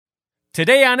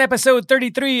Today on episode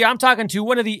 33, I'm talking to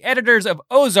one of the editors of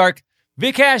Ozark.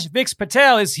 Vikash Vix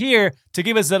Patel is here to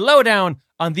give us the lowdown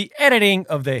on the editing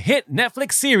of the hit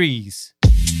Netflix series.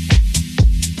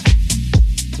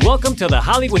 Welcome to the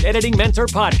Hollywood Editing Mentor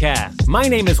Podcast. My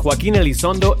name is Joaquin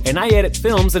Elizondo, and I edit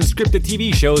films and scripted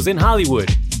TV shows in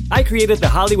Hollywood. I created the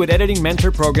Hollywood Editing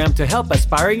Mentor Program to help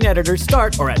aspiring editors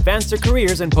start or advance their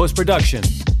careers in post-production.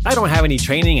 I don't have any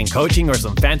training in coaching or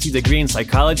some fancy degree in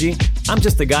psychology. I'm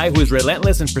just a guy who is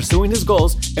relentless in pursuing his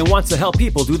goals and wants to help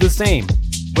people do the same.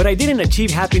 But I didn't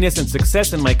achieve happiness and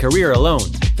success in my career alone.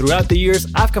 Throughout the years,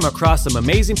 I've come across some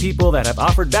amazing people that have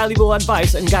offered valuable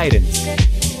advice and guidance.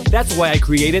 That's why I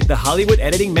created the Hollywood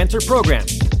Editing Mentor Program,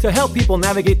 to help people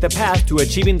navigate the path to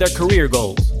achieving their career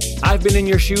goals. I've been in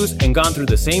your shoes and gone through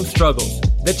the same struggles.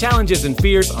 The challenges and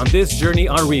fears on this journey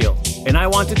are real, and I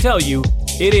want to tell you,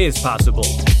 it is possible.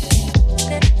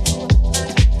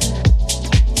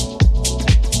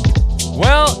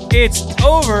 Well, it's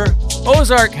over.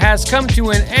 Ozark has come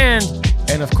to an end,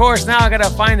 and of course now I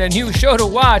gotta find a new show to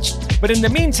watch. But in the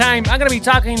meantime, I'm gonna be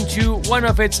talking to one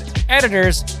of its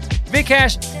editors.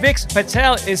 Vikash Vix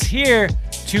Patel is here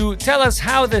to tell us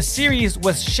how the series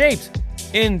was shaped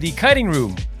in the cutting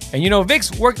room. And you know,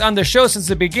 Vix worked on the show since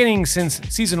the beginning, since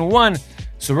season 1,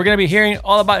 so we're going to be hearing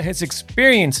all about his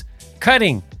experience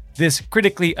cutting this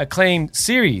critically acclaimed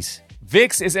series.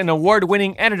 Vix is an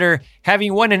award-winning editor,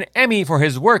 having won an Emmy for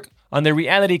his work on the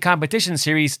reality competition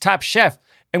series Top Chef,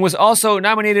 and was also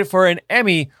nominated for an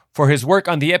Emmy for his work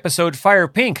on the episode Fire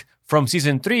Pink from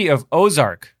season 3 of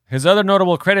Ozark. His other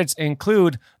notable credits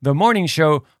include The Morning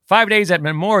Show, 5 Days at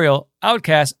Memorial,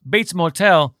 Outcast, Bates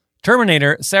Motel,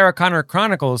 Terminator, Sarah Connor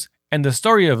Chronicles, and The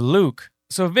Story of Luke.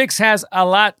 So Vix has a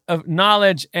lot of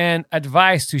knowledge and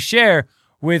advice to share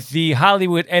with the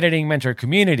Hollywood Editing Mentor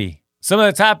community. Some of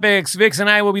the topics Vix and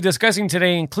I will be discussing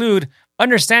today include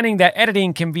understanding that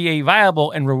editing can be a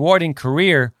viable and rewarding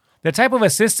career, the type of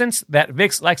assistants that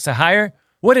Vix likes to hire,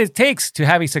 what it takes to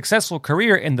have a successful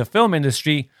career in the film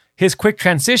industry, his quick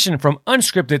transition from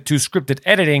unscripted to scripted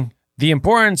editing, the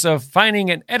importance of finding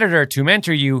an editor to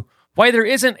mentor you, why there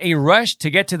isn't a rush to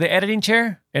get to the editing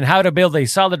chair, and how to build a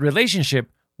solid relationship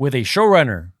with a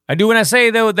showrunner. I do want to say,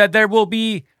 though, that there will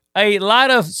be a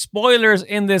lot of spoilers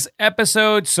in this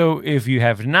episode, so if you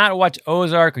have not watched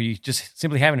Ozark or you just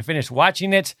simply haven't finished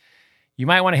watching it, you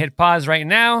might want to hit pause right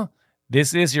now.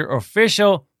 This is your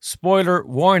official spoiler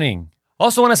warning.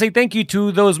 Also want to say thank you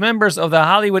to those members of the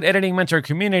Hollywood Editing Mentor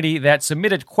community that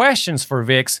submitted questions for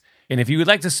Vix. And if you would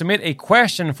like to submit a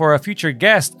question for a future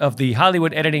guest of the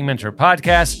Hollywood Editing Mentor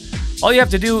podcast, all you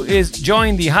have to do is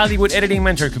join the Hollywood Editing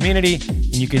Mentor community,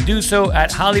 and you can do so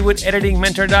at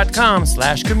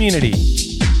hollywoodeditingmentor.com/community.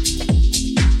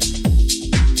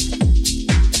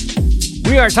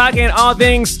 We are talking all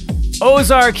things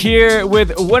Ozark here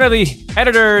with one of the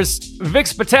editors,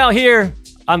 Vix Patel, here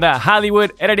on the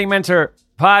Hollywood Editing Mentor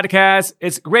podcast.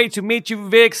 It's great to meet you,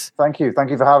 Vix. Thank you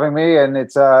for having me, and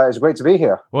it's great to be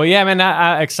here. Well, yeah, man,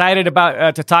 I'm excited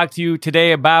about to talk to you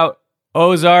today about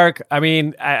Ozark. I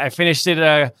mean, I finished it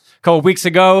a couple of weeks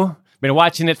ago. Been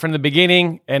watching it from the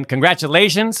beginning, and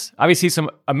congratulations. Obviously,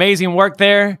 some amazing work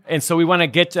there, and so we want to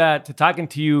get to talking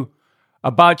to you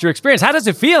about your experience. How does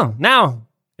it feel now?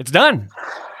 It's done.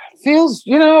 Feels,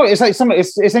 it's like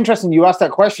it's interesting you asked that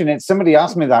question. It's somebody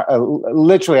asked me that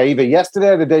literally either yesterday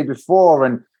or the day before,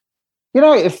 and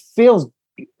it feels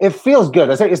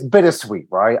good. I say it's bittersweet,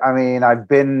 right? I mean, I've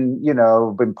been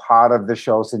part of the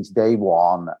show since day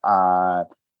one,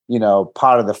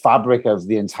 part of the fabric of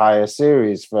the entire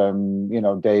series from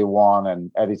day one, and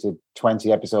edited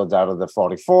 20 episodes out of the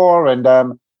 44,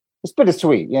 and it's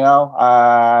bittersweet, that's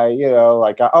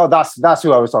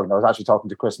who I was talking to. I was actually talking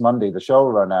to Chris Mundy, the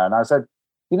showrunner, and I said,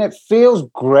 it feels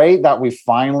great that we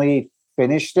finally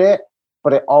finished it,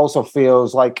 but it also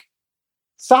feels like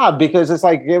sad because it's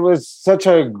like it was such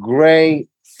a great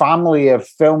family of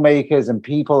filmmakers and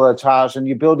people attached, and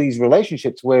you build these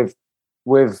relationships with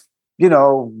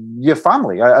your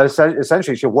family.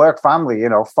 Essentially, it's your work family.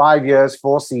 5 years,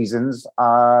 4 seasons,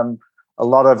 a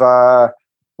lot of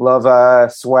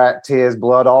love, sweat, tears,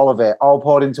 blood, all of it, all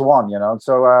poured into one,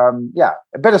 So,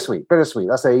 bittersweet. That's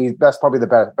probably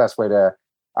the best way to,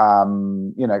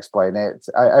 explain it.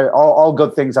 All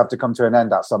good things have to come to an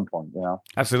end at some point,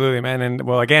 Absolutely, man. And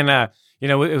well, again,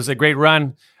 it was a great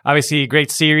run, obviously a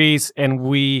great series, and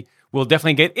we will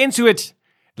definitely get into it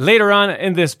later on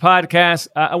in this podcast.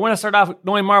 I want to start off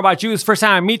knowing more about you. It's the first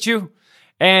time I meet you,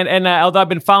 and although I've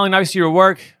been following, obviously, your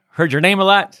work, heard your name a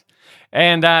lot.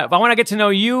 And if I want to get to know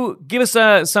you, give us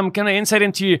some kind of insight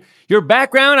into your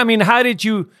background. I mean, how did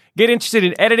you get interested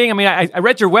in editing? I mean, I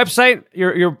read your website,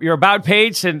 your about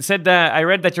page, and said I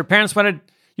read that your parents wanted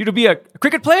you to be a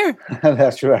cricket player.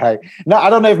 That's right. Now, I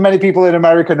don't know if many people in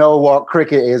America know what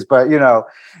cricket is, but in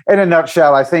a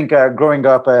nutshell, I think growing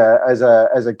up as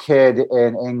a kid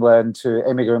in England to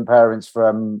immigrant parents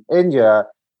from India,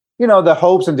 the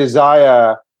hopes and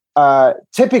desire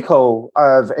typical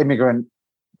of immigrant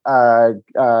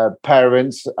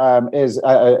parents is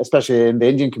especially in the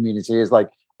Indian community is like,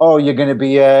 oh, you're going to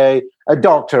be a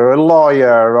doctor, a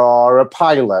lawyer, or a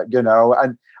pilot,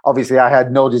 and obviously I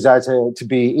had no desire to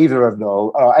be either of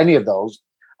those or any of those.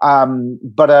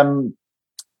 But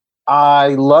I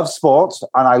love sports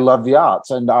and I love the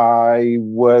arts, and I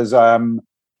was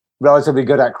relatively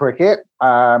good at cricket.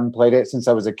 Played it since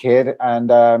I was a kid, and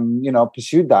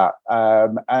pursued that,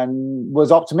 and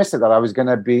was optimistic that I was going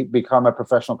to become a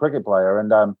professional cricket player.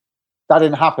 And that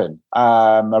didn't happen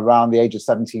around the age of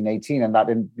 17, 18, and that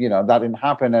didn't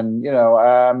happen.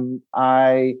 And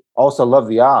I also love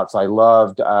the arts. I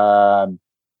loved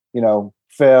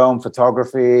film,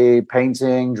 photography,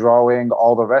 painting, drawing,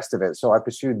 all the rest of it. So I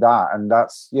pursued that, and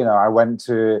that's I went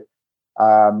to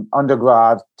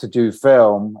undergrad to do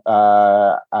film,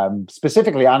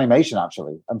 specifically animation,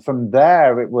 actually. And from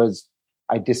there,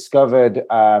 I discovered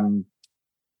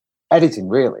editing,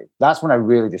 really. That's when I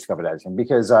really discovered editing,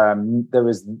 because there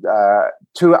was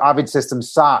two Avid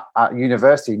systems sat at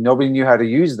university. Nobody knew how to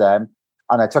use them.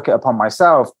 And I took it upon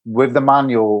myself with the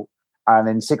manual. And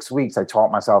in 6 weeks, I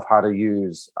taught myself how to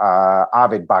use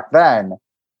Avid back then.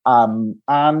 I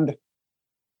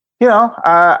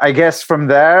guess from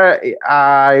there,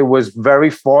 I was very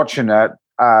fortunate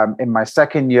in my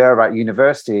second year at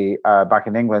university back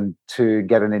in England to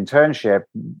get an internship,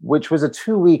 which was a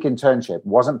 2-week internship,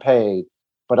 wasn't paid.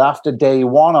 But after day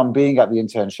one on being at the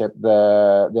internship,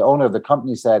 the owner of the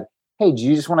company said, hey, do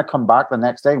you just want to come back the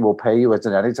next day and we'll pay you as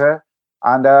an editor?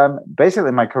 And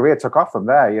basically my career took off from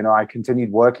there. I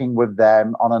continued working with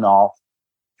them on and off,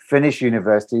 finished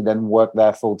university, then worked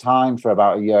there full time for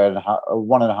about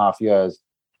 1.5 years,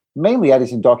 mainly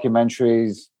editing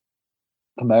documentaries,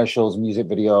 commercials, music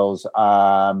videos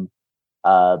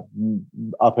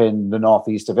up in the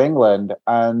northeast of England.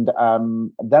 And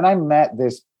then I met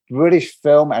this British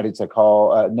film editor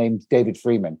named David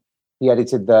Freeman. He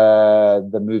edited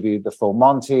the movie The Full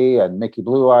Monty and Mickey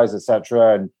Blue Eyes,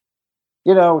 etc. And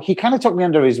he kind of took me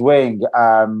under his wing,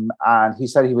 and he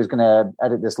said he was going to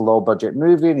edit this low-budget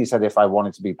movie, and he said if I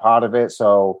wanted to be part of it.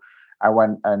 So I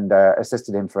went and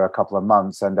assisted him for a couple of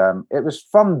months. And it was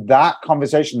from that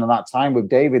conversation and that time with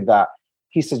David that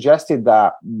he suggested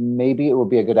that maybe it would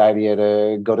be a good idea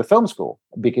to go to film school,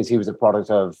 because he was a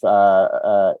product of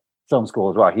film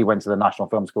school as well. He went to the National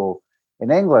Film School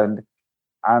in England.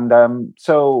 And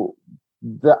so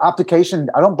the application,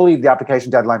 I don't believe the application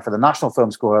deadline for the National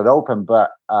Film School had opened, but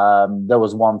there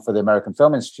was one for the American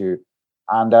Film Institute.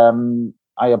 And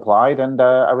I applied, and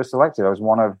I was selected. I was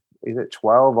one of,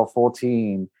 12 or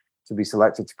 14 to be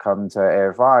selected to come to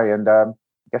AFI. And I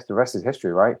guess the rest is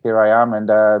history, right? Here I am. And,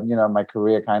 my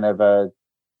career kind of,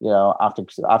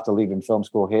 after leaving film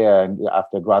school here and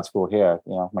after grad school here,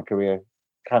 my career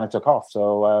kind of took off.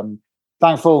 So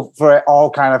thankful for it all,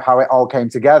 kind of how it all came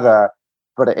together.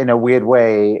 But in a weird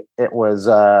way, it was,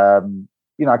 I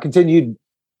continued,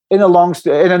 in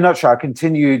a nutshell, I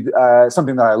continued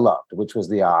something that I loved, which was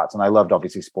the arts. And I loved,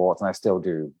 obviously, sports, and I still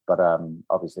do. But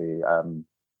obviously,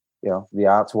 the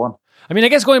arts won. I mean, I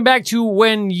guess going back to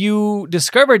when you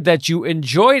discovered that you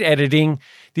enjoyed editing,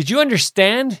 did you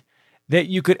understand that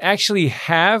you could actually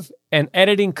have an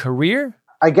editing career?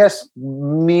 I guess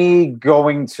me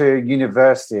going to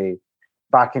university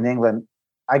back in England,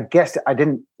 I guess I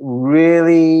didn't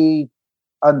really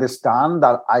understand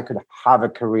that I could have a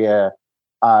career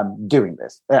doing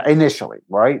this initially,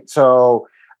 right? So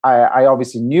I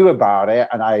obviously knew about it,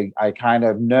 and I kind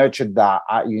of nurtured that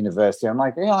at university. I'm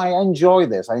like, I enjoy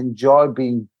this. I enjoy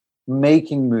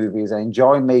making movies. I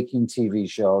enjoy making TV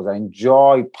shows. I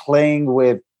enjoy playing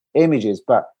with images.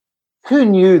 But who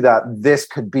knew that this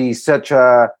could be such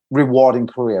a rewarding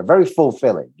career, very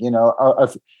fulfilling?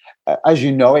 As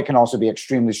you know, it can also be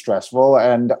extremely stressful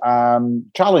and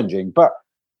challenging. But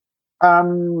I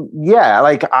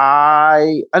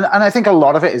think a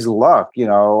lot of it is luck.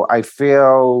 I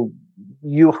feel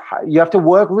you have to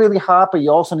work really hard, but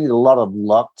you also need a lot of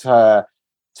luck to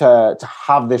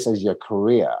have this as your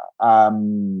career,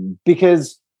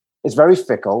 because it's very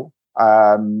fickle.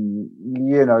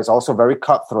 It's also very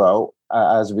cutthroat,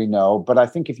 as we know. But I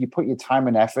think if you put your time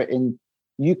and effort in,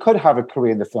 you could have a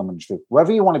career in the film industry.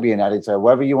 Whether you want to be an editor,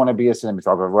 whether you want to be a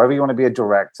cinematographer, whether you want to be a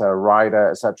director,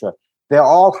 writer, etc. they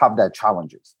all have their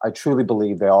challenges. I truly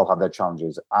believe they all have their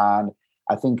challenges. And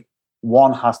I think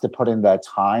one has to put in their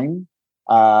time.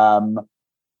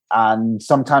 And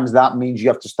sometimes that means you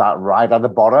have to start right at the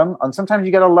bottom. And sometimes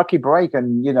you get a lucky break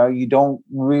and, you don't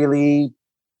really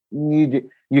need,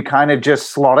 you kind of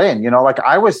just slot in, like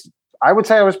I would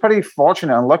say I was pretty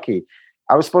fortunate and lucky.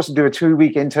 I was supposed to do a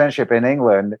 2-week internship in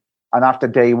England. And after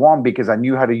day one, because I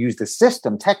knew how to use the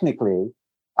system technically,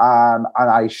 and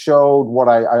I showed what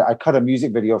I cut a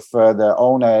music video for the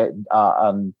owner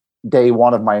on day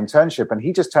one of my internship. And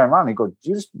he just turned around and he goes,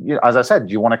 as I said,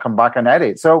 do you want to come back and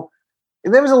edit? So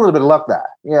there was a little bit of luck there,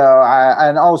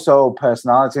 and also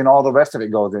personality and all the rest of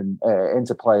it goes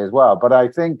into play as well. But I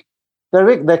think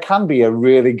there can be a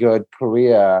really good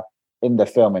career in the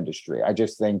film industry. I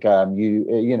just think I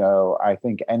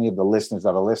think any of the listeners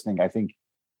that are listening, I think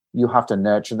you have to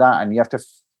nurture that, and you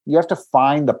have to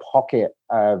find the pocket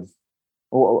of,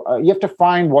 or you have to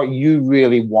find what you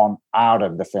really want out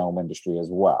of the film industry as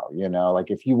well.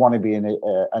 Like if you want to be an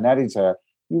editor,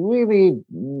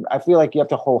 I feel like you have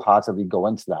to wholeheartedly go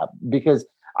into that, because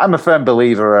I'm a firm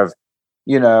believer of,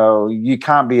 you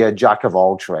can't be a jack of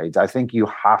all trades. I think you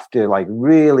have to like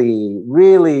really,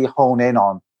 really hone in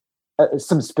on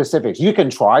some specifics. You can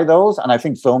try those, and I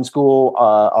think film school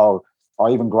or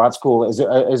even grad school is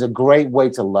a great way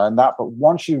to learn that. But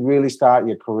once you really start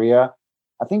your career,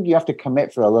 I think you have to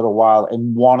commit for a little while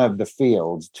in one of the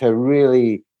fields to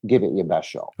really give it your best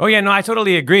shot. Oh yeah, no, I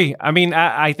totally agree. I mean,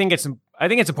 I think it's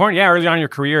important, early on in your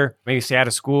career, maybe say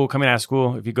coming out of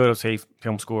school, if you go to, say,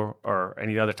 film school or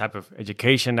any other type of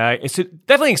education, it's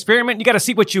definitely experiment. You got to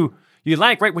see what you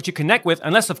like, right? What you connect with,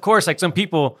 unless, of course, like some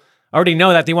people already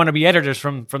know that they want to be editors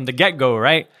from the get-go,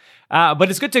 right? But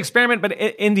it's good to experiment. But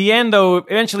in the end, though,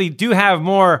 eventually do have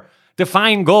more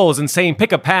defined goals and saying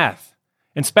pick a path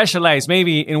and specialize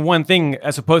maybe in one thing,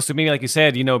 as opposed to maybe, like you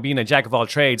said, being a jack of all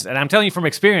trades. And I'm telling you from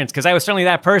experience, because I was certainly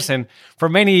that person for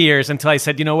many years until I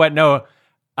said, you know what? No,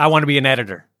 I want to be an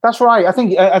editor. That's right. I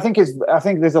think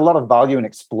there's a lot of value in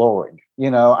exploring,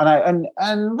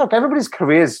 and look, everybody's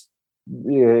careers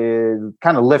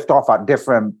kind of lift off at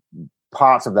different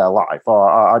parts of their life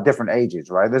or different ages,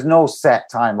 right? There's no set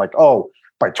time like, oh,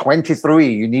 by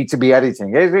 23 you need to be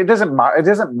editing. It doesn't matter. It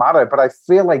doesn't matter. But I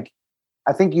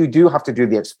think you do have to do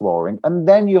the exploring, and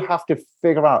then you have to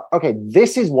figure out, okay,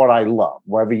 this is what I love.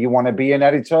 Whether you want to be an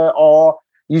editor or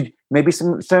maybe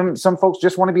some folks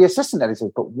just want to be assistant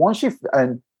editors. But once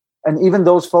and even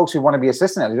those folks who want to be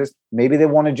assistant editors, maybe they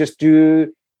want to just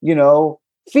do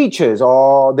features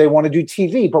or they want to do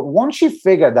TV. But once you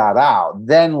figure that out,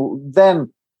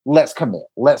 then let's commit.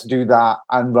 Let's do that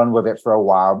and run with it for a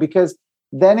while, because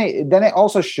then it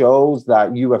also shows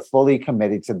that you are fully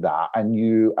committed to that, and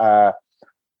you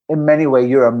in many ways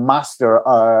you're a master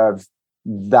of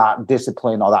that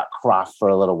discipline or that craft for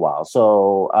a little while.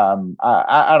 So I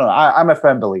don't know. I'm a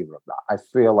firm believer of that. I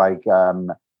feel like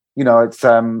it's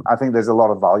I think there's a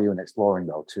lot of value in exploring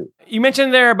though too. You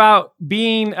mentioned there about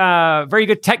being very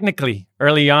good technically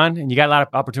early on, and you got a lot of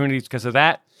opportunities because of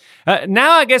that.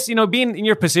 Now, I guess, being in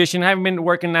your position, having been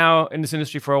working now in this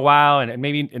industry for a while, and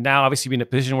maybe now obviously being in a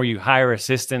position where you hire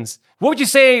assistants, what would you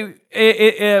say,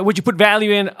 would you put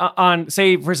value in on,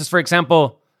 say, versus, for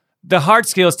example, the hard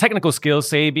skills, technical skills,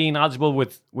 say being knowledgeable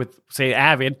with say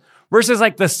Avid, versus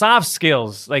like the soft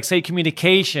skills, like say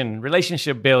communication,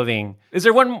 relationship building? Is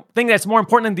there one thing that's more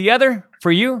important than the other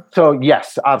for you? So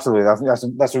yes, absolutely.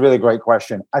 That's a really great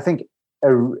question. I think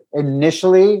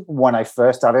initially when I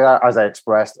first started out, as I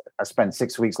expressed, I spent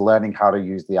 6 weeks learning how to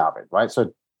use the Avid, right?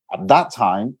 So at that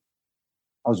time,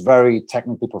 I was very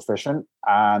technically proficient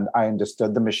and I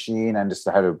understood the machine, I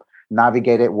understood how to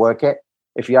navigate it, work it.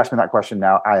 If you ask me that question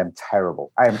now, I am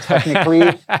terrible. I am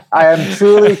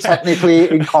truly technically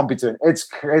incompetent. It's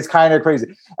kind of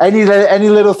crazy. Any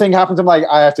little thing happens, I'm like,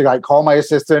 I have to like call my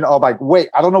assistant or like, wait,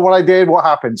 I don't know what I did. What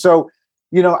happened? So,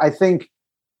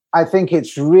 I think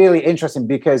it's really interesting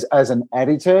because as an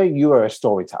editor, you are a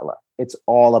storyteller. It's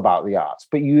all about the arts,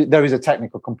 but there is a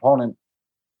technical component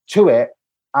to it.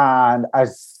 And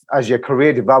as your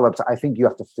career develops, I think you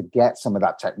have to forget some of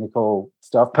that technical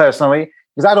stuff personally.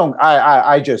 Because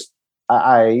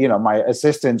my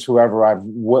assistants,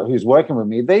 who's working with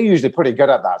me, they're usually pretty good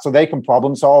at that. So they can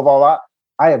problem solve all that.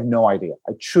 I have no idea.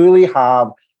 I truly have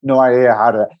no idea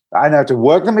I know how to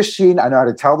work the machine. I know how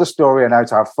to tell the story. I know how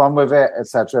to have fun with it,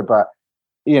 etc. But,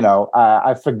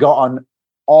 I've forgotten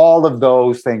all of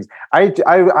those things. I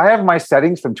have my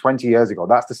settings from 20 years ago.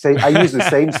 That's the same. I use the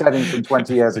same settings from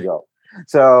 20 years ago.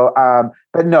 So,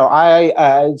 but no,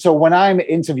 so when I'm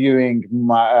interviewing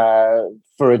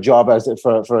for a job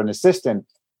for an assistant,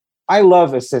 I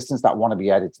love assistants that want to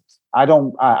be editors. I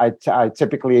don't. I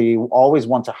typically always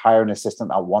want to hire an assistant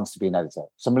that wants to be an editor,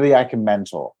 somebody I can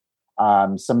mentor,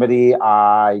 somebody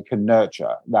I can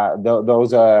nurture.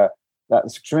 Those are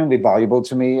that's extremely valuable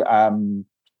to me.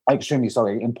 Extremely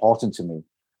important to me.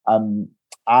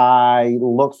 I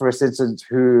look for assistants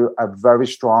who are very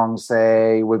strong,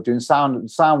 say, with doing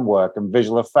sound work and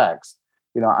visual effects.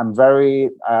 I'm very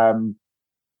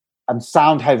I'm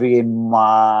sound heavy in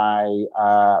my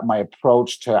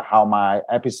approach to how my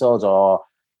episodes or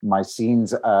my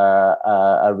scenes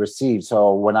are received.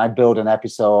 So when I build an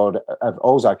episode of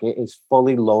Ozark, it is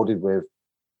fully loaded with.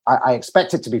 I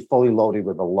expect it to be fully loaded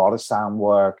with a lot of sound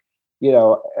work.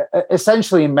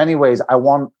 Essentially, in many ways, I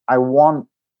want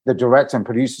the director and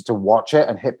producers to watch it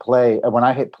and hit play. And when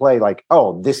I hit play, like,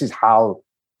 oh, this is how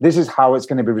it's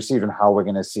going to be received and how we're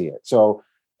going to see it. So,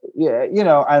 yeah,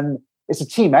 and it's a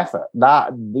team effort.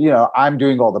 That I'm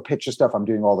doing all the picture stuff, I'm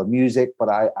doing all the music, but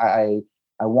I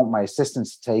want my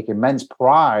assistants to take immense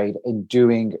pride in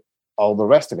doing all the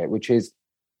rest of it, which is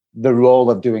the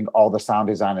role of doing all the sound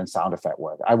design and sound effect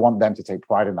work. I want them to take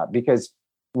pride in that because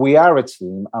we are a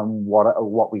team, and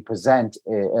what we present,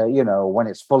 when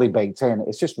it's fully baked in,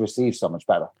 it's just received so much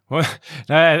better. Well,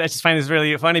 I just find this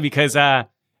really funny because, I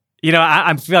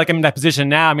feel like I'm in that position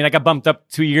now. I mean, I got bumped up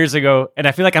 2 years ago, and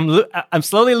I feel like I'm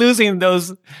slowly losing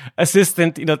those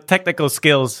assistant, technical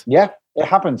skills. Yeah, it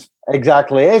happens.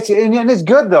 Exactly. It's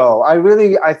good though. I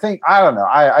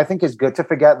think it's good to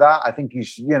forget that. I think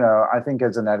I think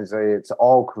as an editor, it's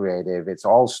all creative. It's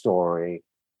all story.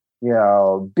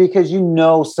 Because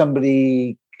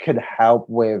somebody could help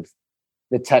with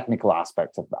the technical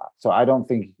aspect of that. So I don't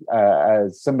think,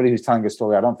 as somebody who's telling a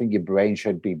story, I don't think your brain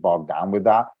should be bogged down with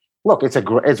that. Look,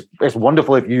 it's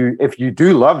wonderful if you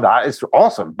do love that. It's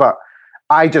awesome, but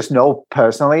I just know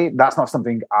personally that's not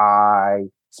something I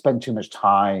spend too much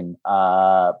time,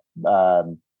 holding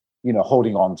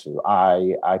on to.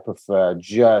 I prefer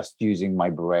just using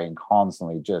my brain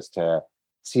constantly just to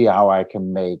see how I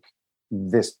can make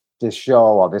this show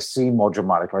or this scene more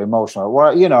dramatic or emotional,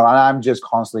 and I'm just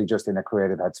constantly just in a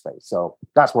creative headspace. So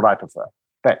that's what I prefer.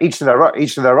 But each to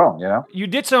their own. You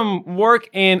did some work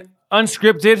in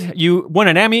unscripted. You won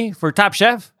an Emmy for Top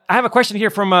Chef. I have a question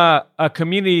here from a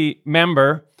community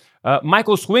member,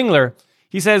 Michael Swingler.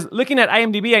 He says, looking at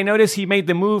IMDb, I noticed he made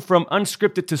the move from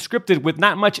unscripted to scripted with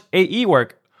not much AE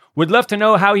work. Would love to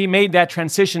know how he made that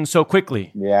transition so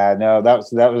quickly. Yeah, no, that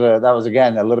was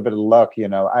again a little bit of luck.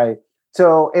 I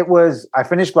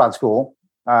finished grad school,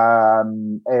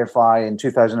 AFI in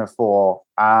 2004,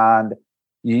 and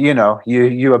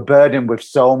you are burdened with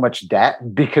so much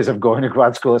debt because of going to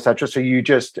grad school, etc. So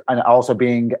and also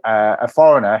being a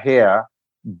foreigner here,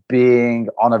 being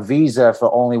on a visa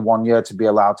for only 1 year to be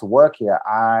allowed to work here,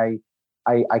 I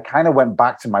kind of went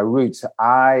back to my roots.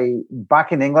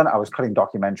 Back in England, I was cutting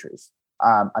documentaries,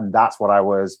 and that's what I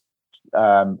was.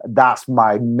 That's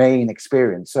my main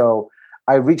experience. So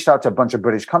I reached out to a bunch of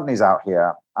British companies out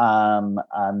here, and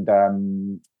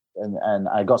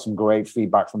I got some great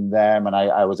feedback from them, and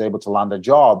I was able to land a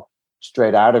job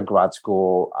straight out of grad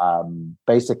school,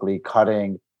 basically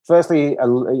cutting firstly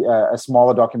a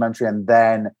smaller documentary, and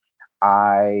then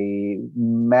I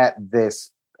met this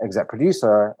exec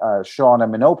producer, Shauna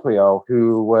Minoprio,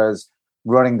 who was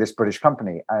running this British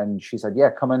company, and she said, "Yeah,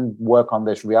 come and work on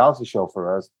this reality show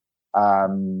for us."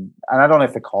 And I don't know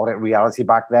if they called it reality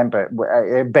back then, but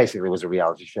it basically was a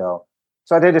reality show.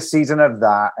 So I did a season of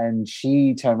that, and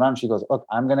she turned around, she goes, "Look,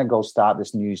 I'm going to go start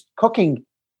this new cooking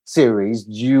series.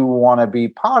 Do you want to be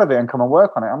part of it and come and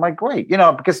work on it?" I'm like, "Great,"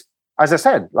 because as I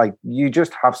said, like, you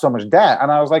just have so much debt.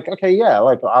 And I was like, "Okay, yeah,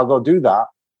 like, I'll go do that."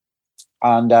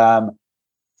 And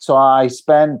so I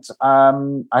spent,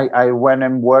 I went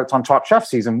and worked on Top Chef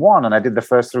season 1, and I did the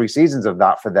first 3 seasons of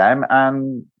that for them.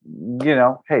 And,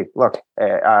 hey, look,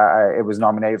 it was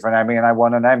nominated for an Emmy, and I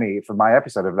won an Emmy for my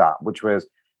episode of that, which was,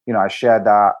 I shared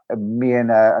that, me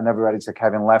and another editor,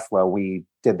 Kevin Leffler, we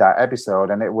did that episode,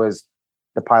 and it was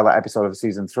the pilot episode of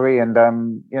season 3. And,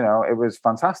 it was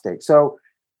fantastic. So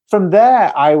from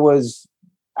there, I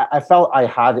felt I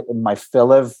had my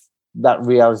fill of that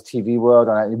reality TV world,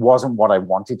 and it wasn't what I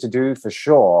wanted to do for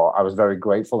sure. I was very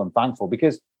grateful and thankful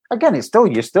because, again,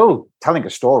 you're still telling a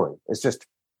story. It's just,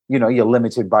 you're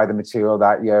limited by the material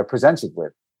that you're presented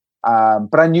with.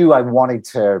 But I knew I wanted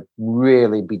to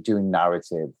really be doing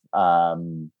narrative.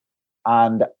 And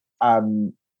I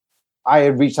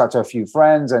had reached out to a few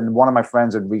friends, and one of my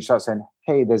friends had reached out saying,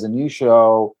 "Hey, there's a new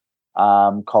show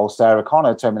called Sarah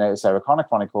Connor, Terminator Sarah Connor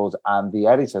Chronicles, and the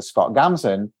editor, Scott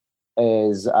Gamson,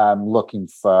 is looking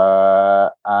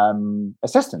for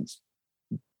assistants."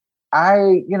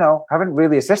 haven't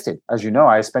really assisted. As you know,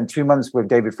 I spent 2 months with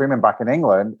David Freeman back in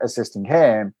England assisting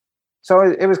him. So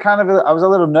it was kind of, I was a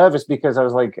little nervous because I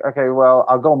was like, okay, well,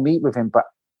 I'll go meet with him, but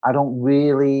I don't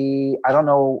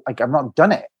know, like I've not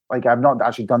done it. Like I've not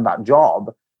actually done that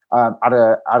job at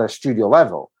a studio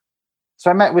level. So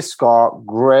I met with Scott,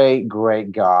 great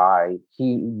guy.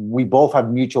 We both have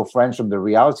mutual friends from the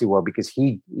reality world because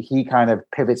he kind of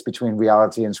pivots between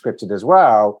reality and scripted as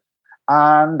well.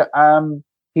 And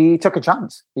he took a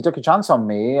chance. He took a chance on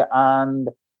me, and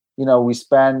we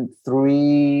spent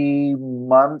 3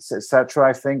 months, etc.,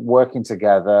 I think, working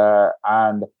together.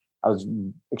 And I was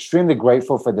extremely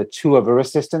grateful for the 2 other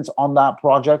assistants on that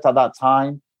project at that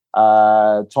time,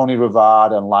 Tony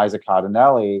Rivard and Liza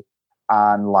Cardinelli.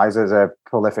 And Liza's a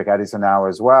prolific editor now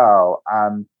as well,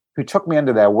 who took me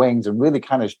under their wings and really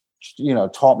kind of,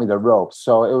 taught me the ropes.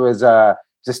 So it was a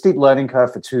steep learning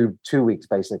curve for two weeks,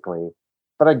 basically.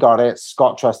 But I got it.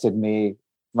 Scott trusted me.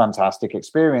 Fantastic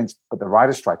experience. But the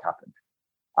writer's strike happened.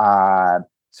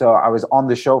 So I was on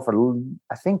the show for,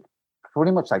 I think,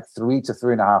 pretty much like 3 to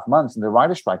 3.5 months. And the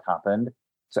writer's strike happened.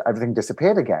 So everything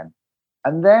disappeared again.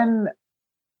 And then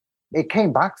it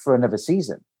came back for another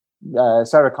season.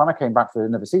 Sarah Connor came back for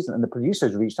another season, and the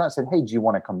producers reached out and said, "Hey, do you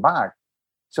want to come back?"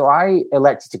 So I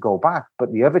elected to go back,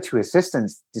 but the other 2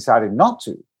 assistants decided not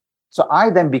to. So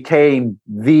I then became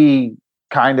the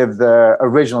kind of the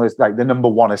original, like the number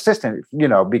 1 assistant,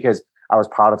 because I was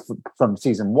part of from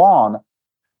season 1.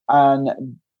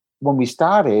 And when we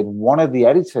started, one of the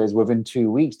editors within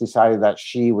 2 weeks decided that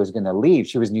she was going to leave.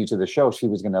 She was new to the show. She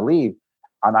was going to leave.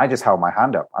 And I just held my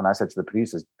hand up and I said to the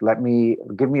producers,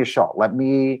 give me a shot. Let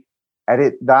me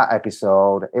edit that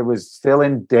episode. It was still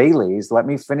in dailies. Let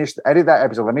me edit that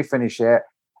episode. Let me finish it.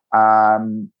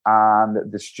 And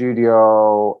the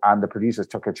studio and the producers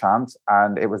took a chance,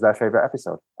 and it was their favorite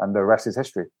episode. And the rest is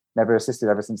history. Never assisted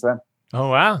ever since then. Oh,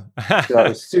 wow. So it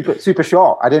was super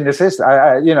short. I didn't assist.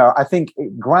 I think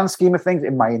grand scheme of things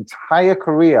in my entire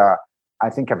career, I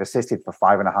think I've assisted for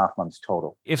 5.5 months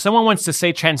total. If someone wants to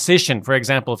say transition, for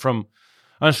example, from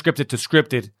unscripted to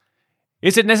scripted,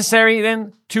 is it necessary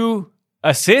then to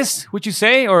assist, would you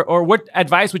say? Or what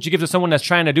advice would you give to someone that's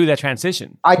trying to do that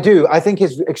transition? I do. I think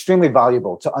it's extremely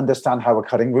valuable to understand how a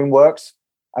cutting room works.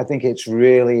 I think it's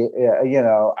really,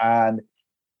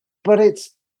 but it's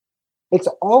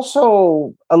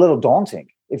also a little daunting.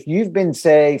 If you've been,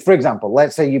 for example,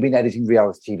 let's say you've been editing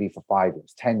reality TV for 5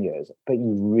 years, 10 years, but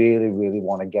you really, really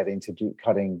want to get into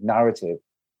cutting narrative,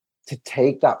 to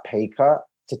take that pay cut,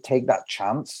 to take that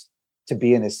chance to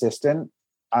be an assistant,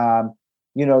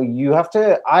 you have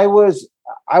to, I was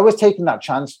taking that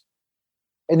chance.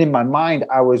 And in my mind,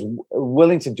 I was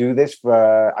willing to do this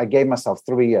I gave myself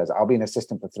 3 years. I'll be an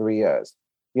assistant for 3 years,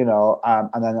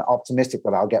 and then optimistic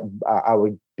that I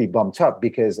would be bumped up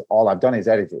because all I've done is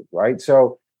edited, right?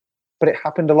 So, but it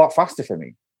happened a lot faster for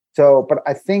me. So, but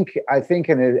I think the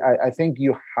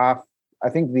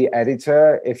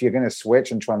editor, if you're going to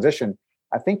switch and transition,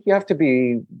 I think you have to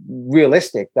be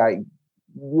realistic that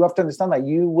you have to understand that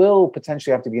you will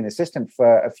potentially have to be an assistant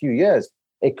for a few years.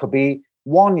 It could be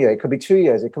 1 year, it could be 2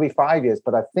 years, it could be 5 years.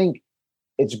 But I think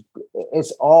there's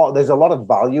a lot of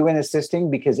value in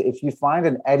assisting, because if you find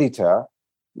an editor,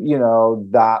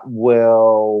 that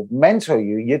will mentor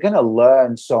you, you're going to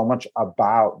learn so much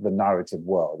about the narrative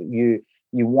world. You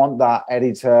want that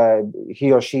editor,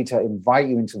 he or she, to invite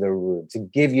you into the room, to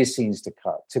give you scenes to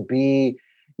cut, to be,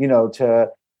 to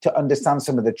understand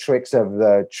some of the tricks of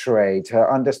the trade, to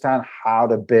understand how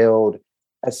to build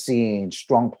a scene,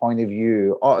 strong point of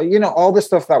view, or, all the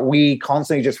stuff that we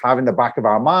constantly just have in the back of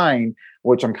our mind,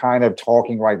 which I'm kind of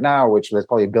talking right now, which there's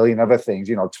probably a billion other things,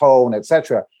 tone,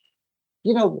 etc.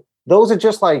 Those are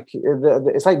just like,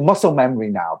 it's like muscle memory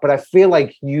now. But I feel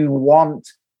like you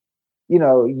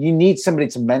need somebody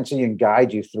to mentor you and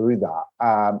guide you through that.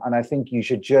 And I think you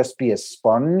should just be a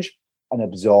sponge and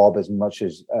absorb as much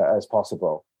as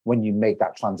possible when you make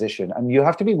that transition. And you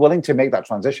have to be willing to make that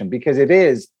transition, because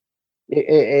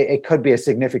it could be a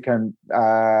significant,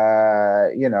 a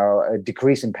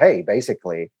decrease in pay,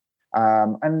 basically.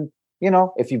 And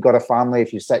if you've got a family,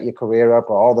 if you set your career up,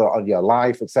 or all your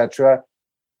life, etc.,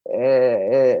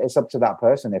 it's up to that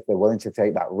person if they're willing to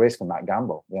take that risk and that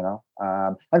gamble.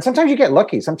 And sometimes you get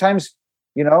lucky. Sometimes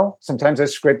a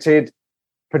scripted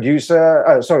producer,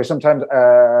 sometimes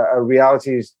a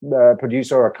reality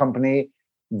producer or a company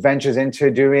ventures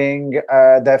into doing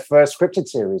their first scripted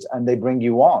series, and they bring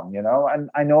you on, and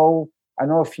I know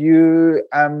a few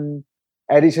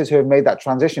editors who have made that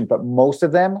transition, but most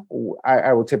of them,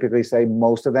 I will typically say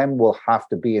most of them will have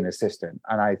to be an assistant.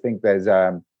 And I think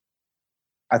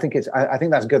I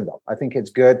think that's good though. I think it's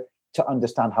good. to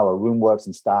understand how a room works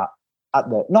and start at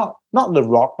the not the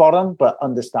rock bottom, but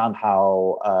understand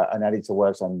how an editor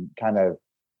works and kind of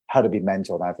how to be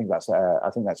mentored. And I think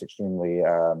that's extremely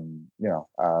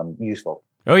useful.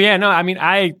 Oh yeah, no, I mean,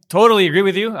 I totally agree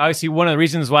with you. Obviously, one of the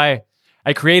reasons why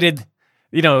I created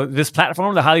this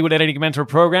platform, the Hollywood Editing Mentor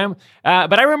Program.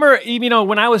 But I remember,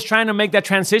 when I was trying to make that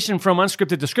transition from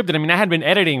unscripted to scripted, I mean, I had been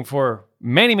editing for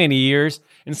many, many years.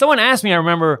 And someone asked me, I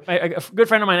remember, a good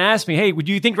friend of mine asked me, hey, would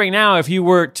you think right now, if you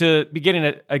were to be given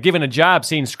a job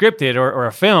saying scripted or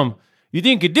a film, you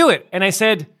think you could do it? And I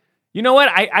said, you know what?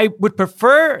 I would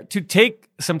prefer to take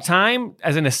some time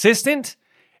as an assistant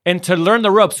and to learn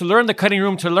the ropes, to learn the cutting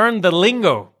room, to learn the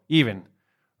lingo even,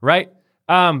 right?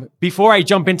 Before I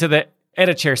jump into the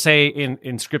edit chair, say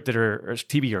in scripted or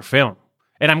TV or film.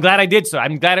 And I'm glad I did so.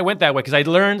 I'm glad I went that way because I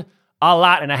learned a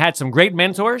lot and I had some great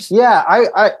mentors. Yeah,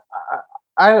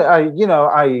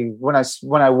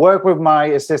 when I work with my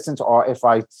assistants, or if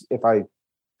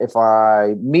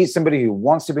I meet somebody who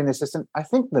wants to be an assistant, I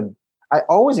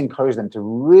always encourage them to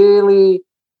really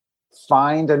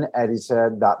find an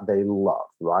editor that they love,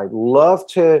 right? Love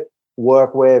to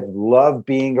work with, love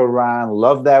being around,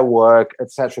 love their work,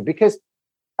 etc.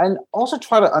 And also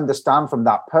try to understand from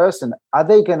that person, are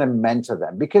they going to mentor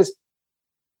them? Because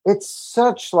it's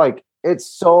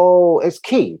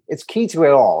key. It's key to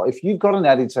it all. If you've got an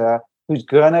editor who's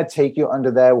going to take you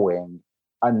under their wing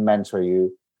and mentor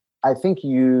you, I think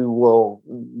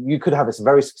you could have a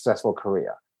very successful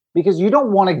career, because you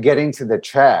don't want to get into the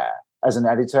chair as an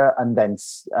editor and then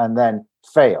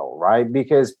fail, right?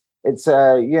 Because it's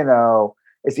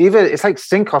it's like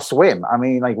sink or swim. I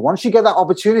mean, like once you get that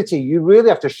opportunity, you really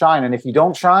have to shine. And if you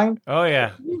don't shine, oh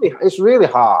yeah, it's really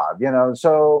hard,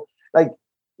 So like,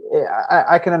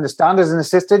 I can understand as an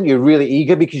assistant, you're really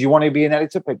eager because you want to be an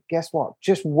editor, but guess what?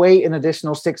 Just wait an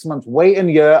additional 6 months, wait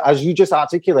a year, as you just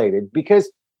articulated,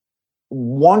 because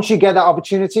once you get that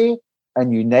opportunity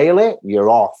and you nail it, you're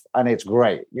off, and it's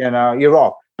great. You're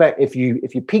off. But if you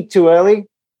peak too early,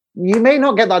 you may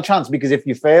not get that chance, because if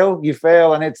you fail, you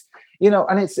fail, and it's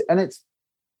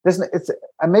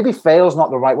maybe fail is not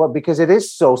the right word, because it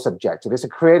is so subjective. It's a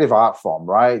creative art form,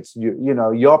 right?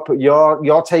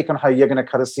 Your take on how you're going to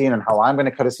cut a scene and how I'm going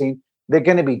to cut a scene, they're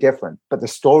going to be different, but the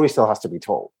story still has to be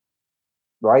told,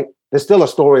 right? There's still a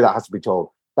story that has to be told.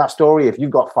 That story, if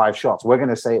you've got 5 shots, we're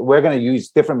going to use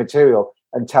different material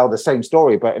and tell the same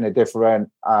story, but in a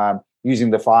different,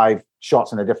 using the 5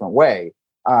 shots in a different way.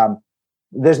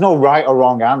 There's no right or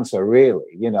wrong answer, really,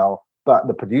 but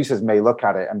the producers may look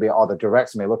at it and the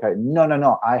directors may look at it.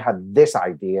 No, I had this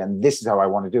idea and this is how I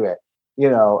want to do it,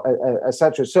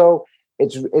 etc. So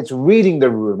it's reading the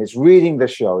room, it's reading the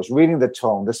show, it's reading the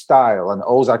tone, the style, and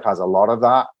Ozark has a lot of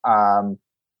that. And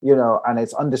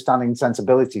it's understanding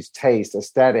sensibilities, taste,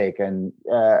 aesthetic, and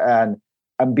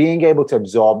being able to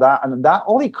absorb that. And that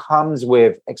only comes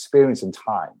with experience and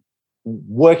time,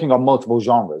 working on multiple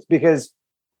genres. Because,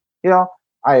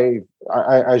 I've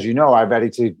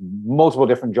edited multiple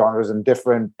different genres and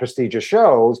different prestigious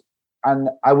shows, and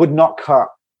I would not cut,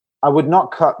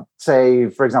 say,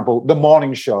 for example, the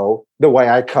morning show the way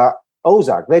I cut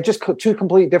Ozark. They're just two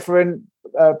complete different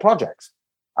projects.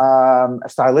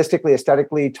 Stylistically,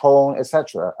 aesthetically, tone,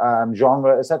 etc.,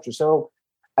 genre, etc. So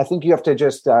I think you have to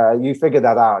just you figure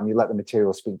that out, and you let the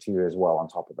material speak to you as well on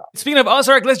top of that. Speaking of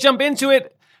Ozark, let's jump into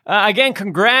it. Again,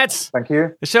 congrats. Thank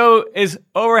you. The show is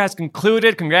over, has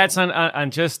concluded. Congrats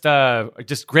on just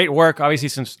great work. Obviously,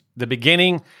 since the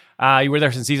beginning, you were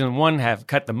there since season 1. Have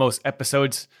cut the most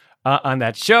episodes on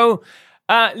that show.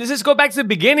 Let's just go back to the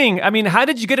beginning. I mean, how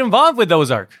did you get involved with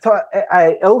Ozark? So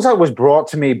Ozark was brought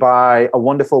to me by a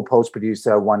wonderful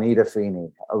post-producer, Juanita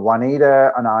Feeney.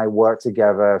 Juanita and I worked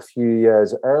together a few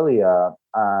years earlier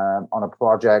on a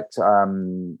project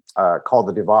called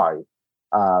The Divide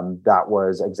that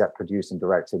was exec produced and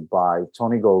directed by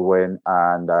Tony Goldwyn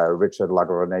and Richard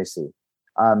Lagoronesi.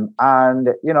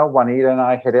 Juanita and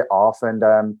I hit it off,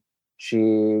 and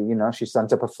she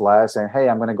sent up a flare saying, "Hey,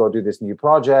 I'm going to go do this new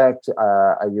project.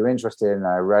 Are you interested?" And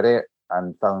I read it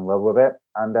and fell in love with it,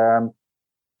 and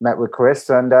met with Chris,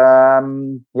 and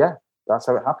that's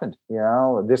how it happened.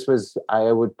 This was,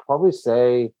 I would probably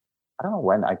say, I don't know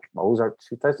when, Ozark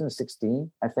 2016,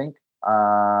 I think.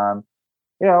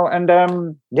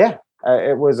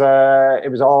 It was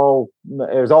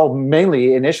all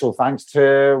mainly initial thanks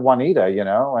to Juanita,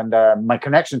 and my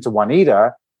connection to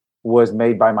Juanita was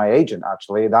made by my agent,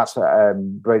 actually. That's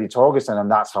Brady Torgerson,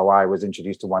 and that's how I was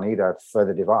introduced to Juanita for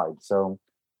The Divide. So,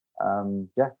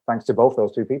 thanks to both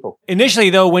those two people. Initially,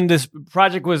 though, when this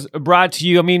project was brought to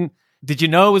you, I mean, Did you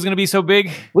know it was going to be so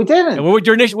big? We didn't. And what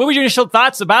were your initial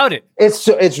thoughts about it? It's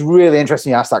really interesting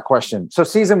you asked that question. So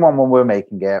season 1, when we were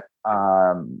making it,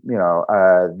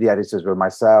 the editors were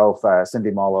myself, Cindy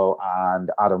Mollo,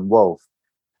 and Adam Wolf.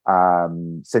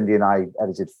 Cindy and I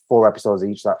edited 4 episodes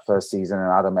each that first season,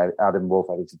 and Adam Wolf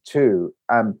edited 2.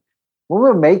 When we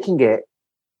were making it,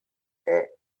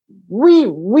 we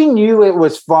knew it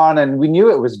was fun and we knew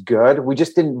it was good. We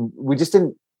just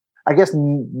didn't. I guess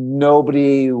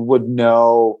nobody would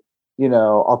know,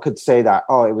 or could say that,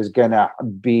 it was gonna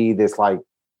be this like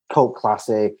cult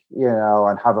classic,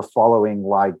 and have a following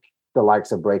like the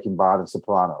likes of Breaking Bad and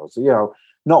Sopranos.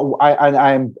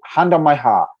 I'm hand on my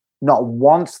heart. Not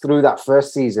once through that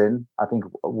first season, I think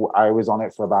I was on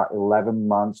it for about 11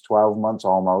 months, 12 months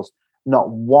almost. Not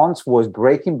once was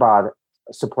Breaking Bad,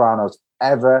 Sopranos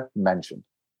ever mentioned.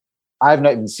 I've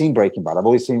not even seen Breaking Bad. I've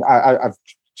always seen, I've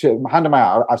hand on my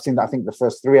heart, I've seen, I think, the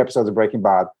first 3 episodes of Breaking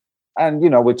Bad. And,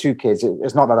 with 2 kids,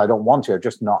 it's not that I don't want to, I've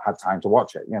just not had time to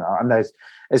watch it, and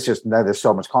there's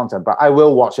so much content, but I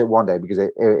will watch it one day because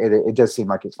it does seem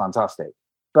like it's fantastic.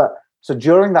 But so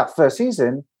during that first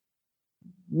season,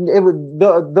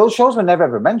 those shows were never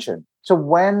ever mentioned. So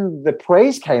when the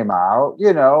praise came out,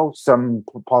 some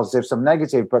positive, some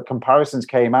negative, but comparisons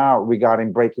came out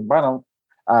regarding Breaking Bad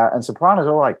and Sopranos,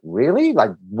 were like, really?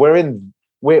 Like we're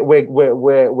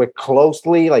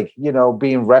closely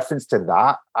being referenced to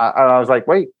that. And I was like,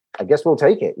 wait, I guess we'll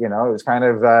take it. It was kind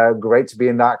of great to be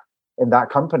in that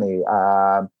company.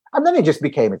 And then it just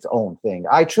became its own thing.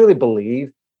 I truly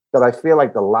believe that I feel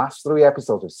like the last 3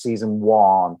 episodes of season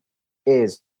 1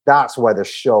 that's where the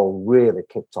show really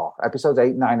kicked off. Episodes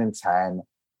 8, 9, and 10.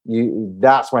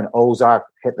 That's when Ozark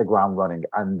hit the ground running,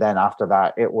 and then after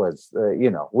that, it was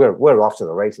we're off to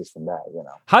the races from there.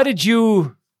 How did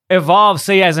you evolve,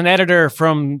 say, as an editor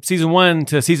from season 1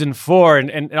 to season 4,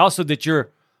 and also did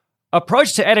your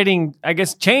approach to editing, I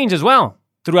guess, change as well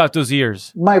throughout those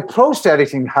years? My approach to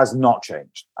editing has not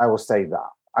changed. I will say that.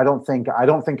 I don't think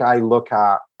I look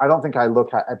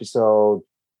at episode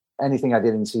anything I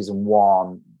did in season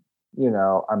 1,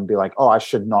 and be like, I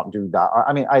should not do that.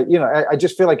 I mean, I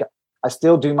just feel like I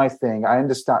still do my thing. I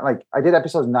understand. Like I did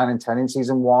episodes 9 and 10 in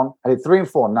season 1. I did 3 and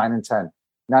 4, 9 and 10.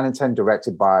 9 and 10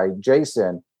 directed by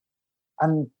Jason.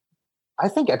 And I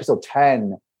think episode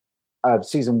 10 of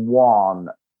season 1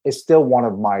 is still one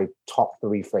of my top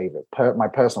 3 favorites, my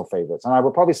personal favorites. And I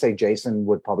would probably say Jason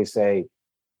would probably say,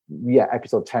 yeah,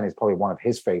 episode 10 is probably one of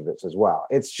his favorites as well.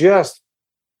 It's just,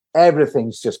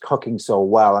 everything's just cooking so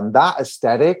well. And that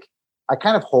aesthetic, I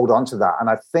kind of hold on to that. And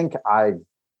I think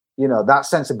that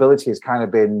sensibility has kind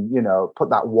of been, put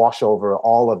that wash over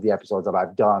all of the episodes that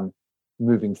I've done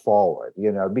moving forward,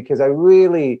 because I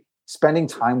really, spending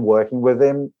time working with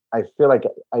him, I feel like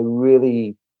I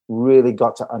really, really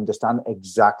got to understand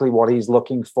exactly what he's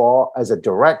looking for as a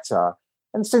director.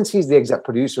 And since he's the exec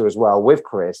producer as well with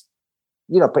Chris,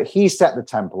 but he set the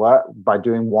template by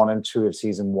doing 1 and 2 of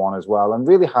season 1 as well, and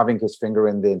really having his finger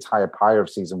in the entire pie of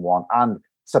season 1 and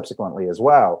subsequently as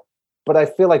well. But I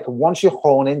feel like once you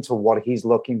hone into what he's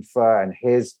looking for and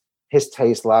his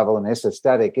taste level and his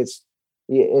aesthetic, it's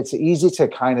easy to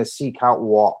kind of seek out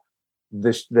what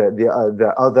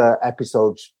the other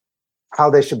episodes, how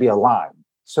they should be aligned.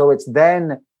 So it's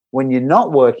then when you're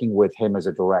not working with him as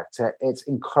a director, it's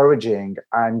encouraging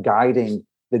and guiding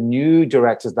the new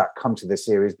directors that come to the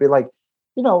series, be like,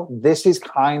 this is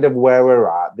kind of where we're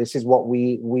at. This is what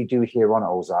we do here on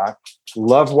Ozark.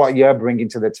 Love what you're bringing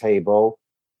to the table.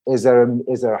 Is there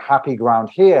a happy ground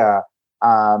here?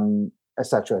 Et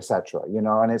cetera, et cetera.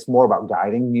 And it's more about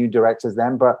guiding new directors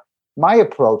then. But my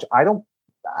approach,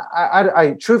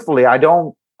 I truthfully, I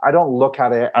don't look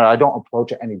at it, or I don't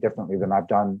approach it any differently than I've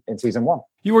done in season 1.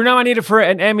 You were nominated for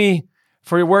an Emmy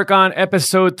for your work on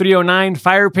episode 309,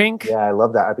 Fire Pink. Yeah, I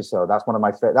love that episode. That's one of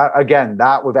my favorite.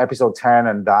 That with episode 10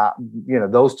 and that,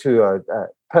 those 2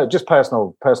 are just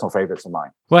personal favorites of mine.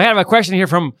 Well, I have a question here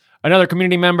from another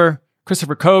community member,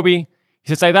 Christopher Kobe. He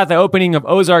says, I thought the opening of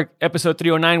Ozark episode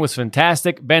 309 was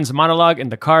fantastic. Ben's monologue in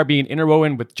the car being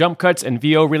interwoven with jump cuts and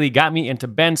VO really got me into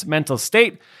Ben's mental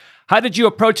state. How did you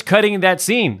approach cutting that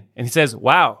scene? And he says,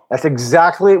 wow. That's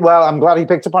exactly, well, I'm glad he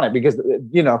picked up on it because,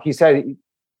 he said,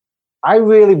 I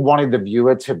really wanted the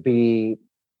viewer to be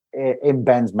in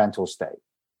Ben's mental state.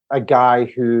 A guy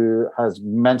who has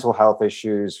mental health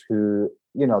issues, who,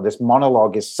 this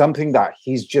monologue is something that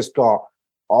he's just got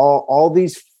all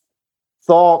these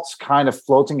thoughts kind of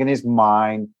floating in his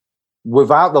mind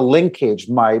without the linkage.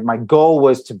 My goal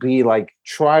was to be like,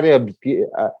 try to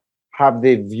have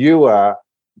the viewer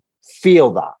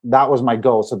feel that. That was my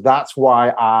goal. So that's why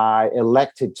I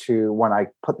elected to, when I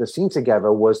put the scene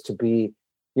together, was to be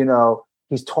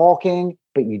he's talking,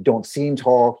 but you don't see him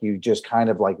talk. You just kind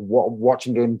of like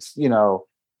watching him,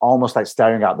 almost like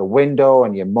staring out the window,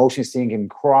 and you're emotionally seeing him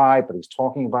cry, but he's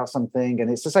talking about something. And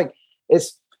it's just like,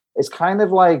 it's kind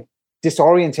of like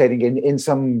disorientating in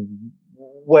some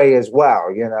way as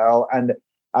well, and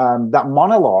that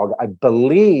monologue, I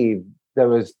believe there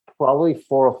was probably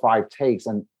 4 or 5 takes,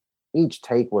 and each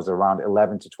take was around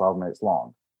 11 to 12 minutes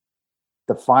long.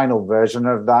 The final version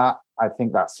of that, I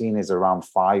think that scene is around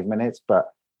 5 minutes, but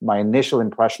my initial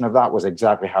impression of that was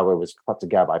exactly how it was put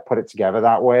together. I put it together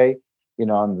that way,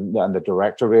 and the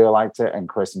director really liked it, and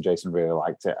Chris and Jason really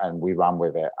liked it, and we ran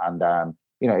with it. And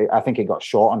I think it got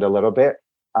shortened a little bit,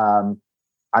 and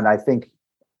I think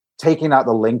taking out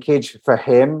the linkage for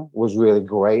him was really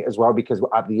great as well, because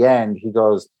at the end he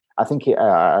goes, I think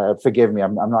forgive me,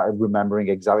 I'm not remembering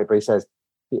exactly, but he says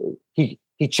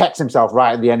he checks himself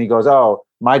right at the end. He goes, "Oh,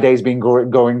 my day's been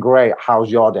going great.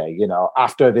 How's your day?"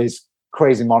 After this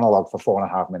crazy monologue for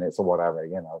 4.5 minutes or whatever,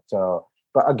 So,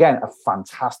 but again, a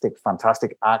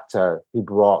fantastic actor who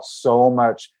brought so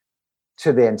much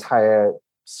to the entire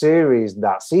series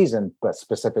that season, but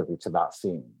specifically to that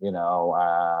scene,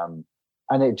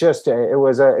 and it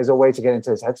was a way to get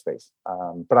into his headspace.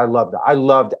 But I loved that. I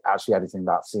loved actually editing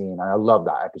that scene, and I loved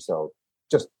that episode.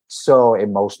 Just so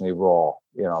emotionally raw,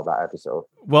 that episode.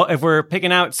 Well, if we're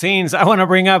picking out scenes, I want to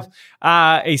bring up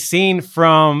a scene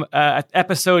from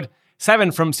episode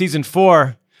 7 from season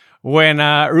 4, when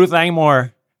Ruth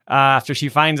Langmore, after she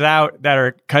finds out that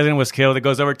her cousin was killed, it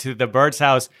goes over to the Byrde's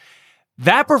house.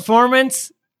 That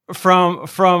performance from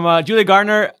Julia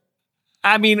Gardner,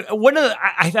 I mean, one of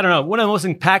the most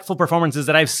impactful performances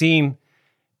that I've seen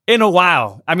in a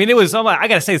while. I mean, it was, I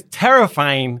gotta say, it's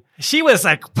terrifying. She was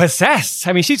like possessed.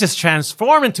 I mean, she just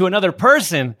transformed into another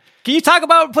person. Can you talk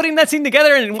about putting that scene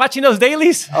together and watching those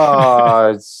dailies?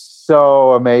 Oh, it's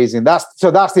so amazing. That's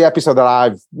the episode that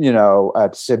I've,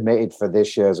 submitted for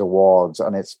this year's awards.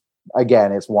 And it's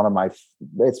one of my,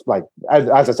 it's like, as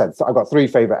I said, I've got 3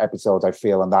 favorite episodes, I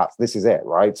feel, and this is it,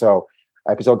 right? So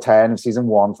episode 10 of season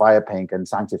 1, Fire Pink and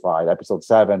Sanctified, episode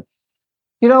 7,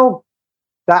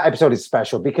 that episode is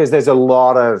special because there's a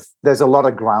lot of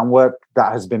groundwork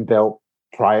that has been built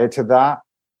prior to that.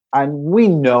 And we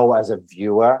know as a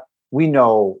viewer, we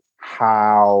know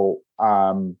how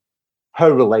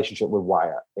her relationship with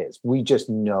Wyatt is. We just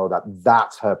know that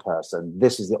that's her person.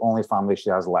 This is the only family she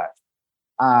has left.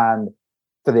 And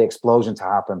for the explosion to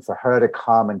happen, for her to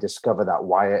come and discover that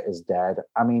Wyatt is dead.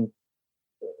 I mean,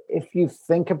 if you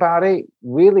think about it,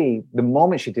 really, the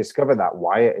moment she discovered that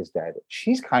Wyatt is dead,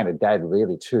 she's kind of dead,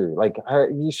 really, too. Like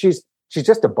she's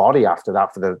just a body after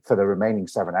that for the remaining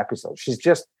 7 episodes. She's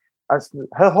just,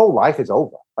 her whole life is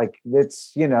over. Like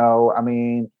it's, I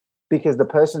mean, because the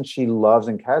person she loves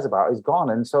and cares about is gone,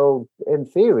 and so in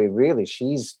theory, really,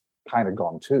 she's kind of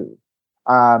gone too.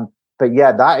 But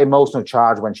yeah, that emotional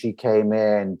charge when she came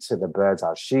in to the Byrde's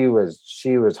house, she was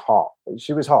hot.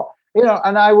 She was hot.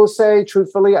 And I will say,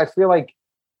 truthfully, I feel like,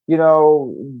 there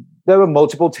were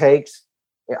multiple takes.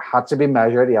 It had to be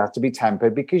measured. It had to be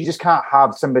tempered, because you just can't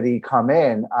have somebody come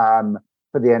in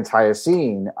for the entire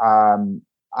scene and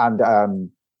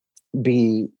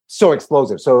be so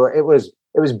explosive. So it was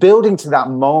building to that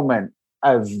moment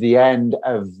of the end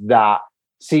of that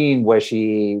scene where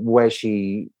she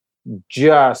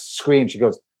just screams. She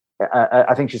goes,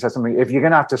 I think she said something, if you're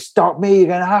going to have to stop me, you're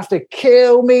going to have to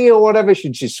kill me or whatever.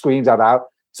 She screams that out.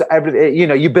 So everything,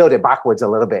 you build it backwards a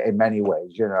little bit in many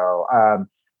ways,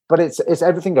 but it's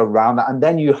everything around that. And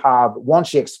then you have, once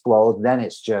she explodes, then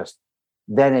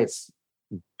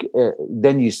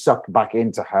you suck back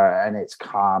into her, and it's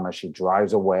calm as she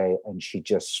drives away and she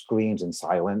just screams in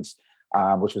silence,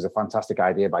 which was a fantastic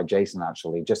idea by Jason,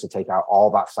 actually, just to take out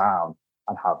all that sound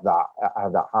and have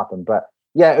that happen. But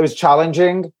yeah, it was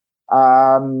challenging.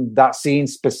 That scene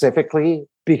specifically,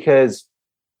 because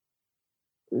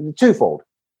twofold,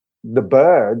 the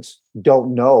Byrdes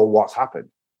don't know what's happened,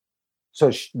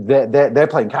 so they're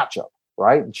playing catch up,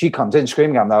 right? She comes in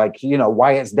screaming at them. They're like,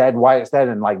 Wyatt's dead,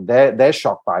 and like they're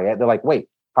shocked by it. They're like, wait,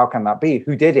 how can that be?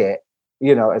 Who did it?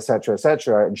 Et cetera, et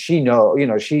cetera. And she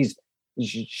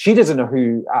she doesn't know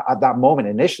who at that moment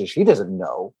initially. She doesn't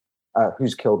know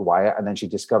who's killed Wyatt, and then she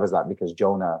discovers that because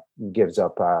Jonah gives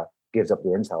up the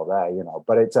intel there,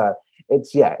 But it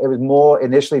was more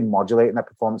initially modulating that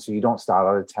performance, so you don't start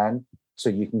out at 10, so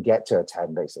you can get to a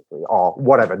 10 basically, or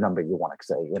whatever number you want to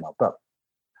say, But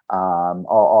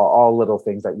all little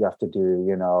things that you have to do,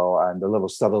 and the little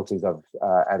subtleties of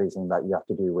editing that you have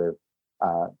to do with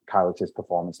characters'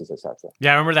 performances, etc.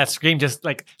 Yeah, I remember that scream just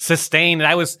like sustained.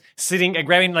 I was sitting and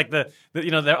grabbing like the the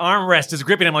armrest is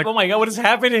gripping. I'm like, oh my God, what is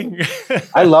happening?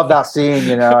 I love that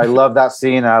scene. I love that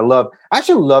scene. I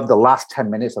actually love the last 10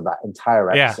 minutes of that entire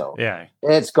episode. Yeah.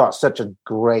 It's got such a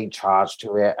great charge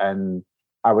to it, and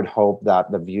I would hope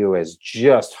that the viewer is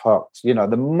just hooked.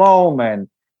 The moment,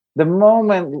 the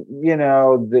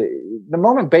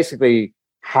moment basically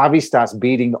Harvey starts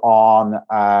beating on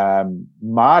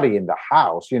Marty in the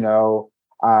house,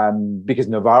 because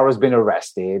Navarro's been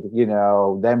arrested,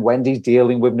 then Wendy's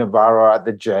dealing with Navarro at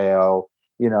the jail,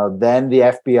 then the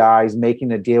FBI is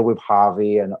making a deal with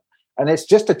Harvey, and it's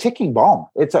just a ticking bomb.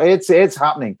 It's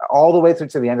happening all the way through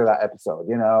to the end of that episode,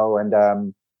 and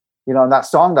that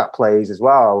song that plays as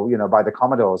well, by the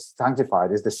Commodores,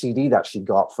 Sanctified, is the CD that she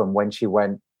got from when she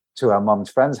went to her mom's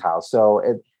friend's house. So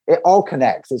it all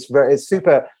connects. It's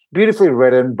super beautifully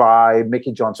written by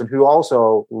Mickey Johnson, who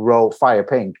also wrote Fire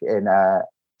Pink in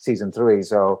season 3.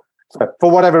 So for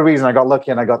whatever reason, I got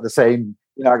lucky and I got the same.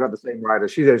 I got the same writer.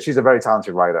 She's a very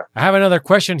talented writer. I have another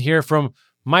question here from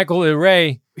Michael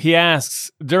Ray. He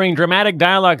asks, during dramatic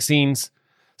dialogue scenes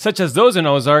such as those in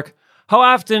Ozark, how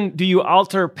often do you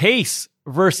alter pace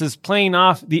versus playing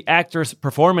off the actors'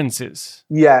 performances?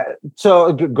 Yeah,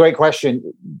 so great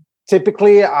question.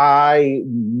 Typically,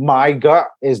 my gut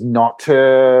is not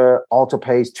to alter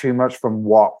pace too much from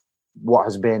what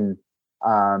has been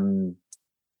from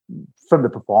the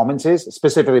performances.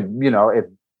 Specifically, if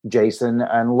Jason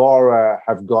and Laura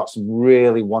have got some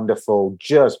really wonderful,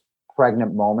 just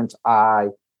pregnant moments, I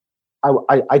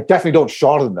definitely don't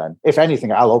shorten them. If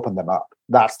anything, I'll open them up.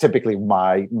 That's typically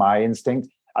my instinct,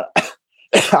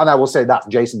 and I will say that's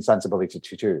Jason's sensibility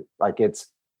too. Like it's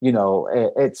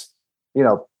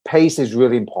pace is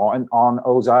really important on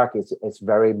Ozark. It's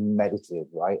very meditative,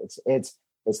 right?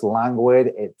 It's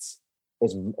languid. It's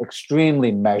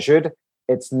extremely measured.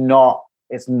 It's not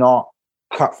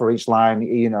cut for each line.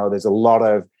 There's a lot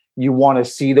of, you want to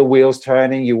see the wheels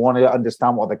turning. You want to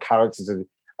understand what the characters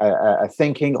are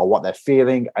thinking or what they're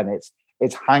feeling, and it's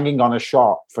hanging on a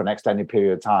shot for an extended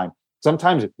period of time.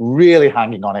 Sometimes really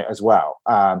hanging on it as well,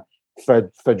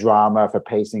 for drama, for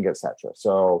pacing, etc.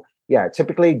 So yeah,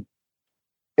 typically,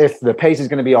 if the pace is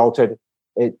going to be altered,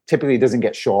 it typically doesn't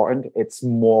get shortened. It's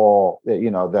more,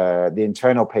 the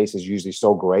internal pace is usually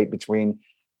so great between,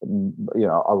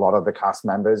 a lot of the cast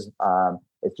members.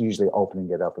 It's usually opening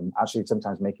it up and actually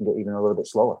sometimes making it even a little bit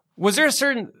slower. Was there a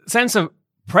certain sense of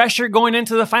pressure going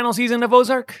into the final season of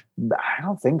Ozark? I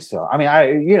don't think so. I mean,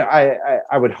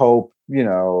 I would hope,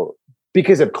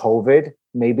 because of COVID,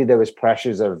 maybe there was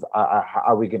pressures of,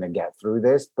 are we going to get through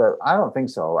this? But I don't think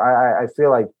so. I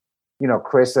feel like,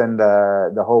 Chris and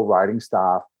the whole writing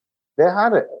staff, they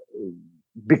had it,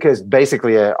 because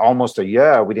basically almost a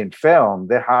year we didn't film.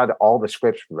 They had all the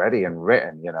scripts ready and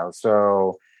written,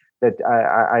 so that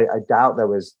I doubt there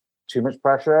was too much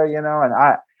pressure, and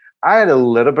I had a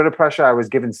little bit of pressure. I was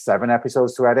given 7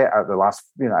 episodes to edit at the last,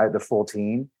 at the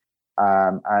 14.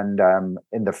 And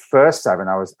in the first 7,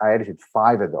 I edited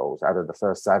 5 of those out of the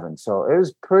first 7. So it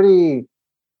was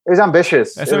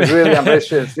ambitious. It was really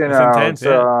ambitious, intense,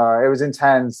 so it was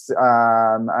intense.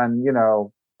 And,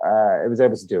 it was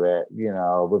able to do it,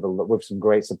 with some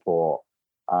great support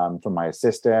from my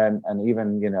assistant and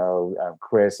even,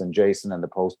 Chris and Jason and the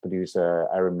post-producer,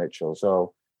 Erin Mitchell.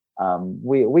 So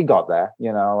we got there,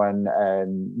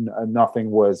 and nothing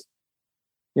was,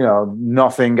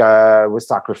 nothing was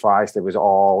sacrificed. It was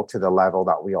all to the level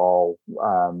that we all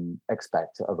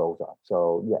expect of Ozark.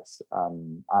 So yes,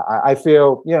 I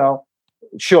feel,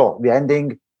 sure, the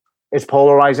ending is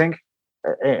polarizing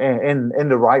in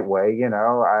the right way.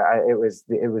 It was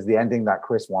the ending that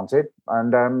Chris wanted,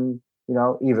 and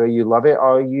either you love it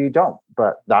or you don't.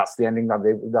 But that's the ending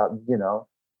that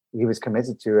he was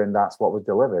committed to, and that's what was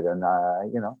delivered. And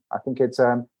I think it's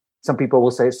some people will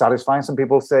say it's satisfying. Some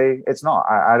people say it's not.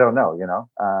 I don't know.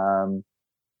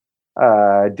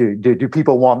 Do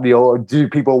people want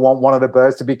one of the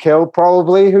birds to be killed?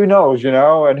 Probably. Who knows?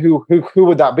 And who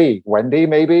would that be? Wendy,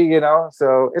 maybe.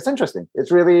 So it's interesting.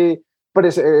 It's really, but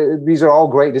these are all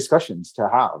great discussions to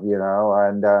have.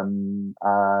 And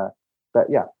but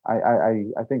yeah,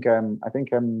 I think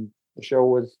the show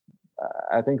was.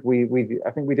 I think we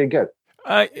did good.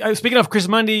 Speaking of Chris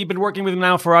Mundy, you've been working with him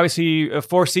now for obviously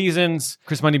 4 seasons.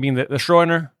 Chris Mundy being the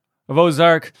showrunner of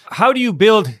Ozark. How do you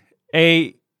build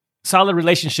a solid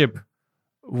relationship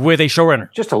with a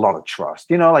showrunner? Just a lot of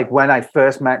trust. Like when I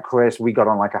first met Chris, we got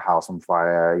on like a house on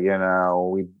fire.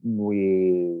 We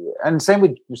and same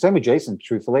with Jason.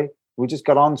 Truthfully, we just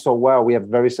got on so well. We have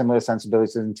very similar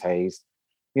sensibilities and taste.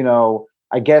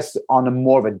 I guess on a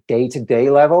more of a day-to-day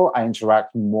level, I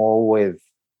interact more with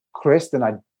Chris than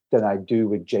I do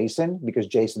with Jason, because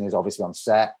Jason is obviously on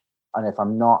set. And if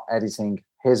I'm not editing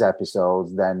his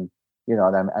episodes, then,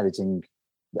 I'm editing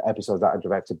the episodes that are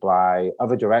directed by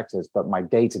other directors. But my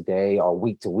day-to-day or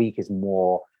week-to-week is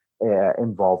more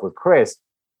involved with Chris.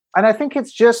 And I think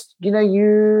it's just,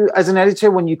 you as an editor,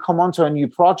 when you come onto a new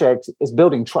project, it's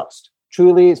building trust.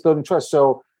 Truly, it's building trust.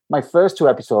 So my first 2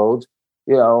 episodes,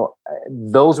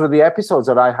 those were the episodes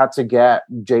that I had to get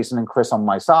Jason and Chris on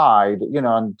my side,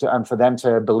 and for them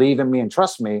to believe in me and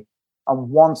trust me. And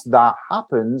once that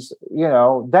happens,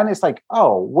 then it's like,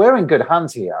 oh, we're in good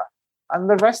hands here. And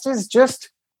the rest is just,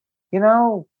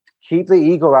 keep the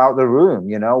ego out of the room.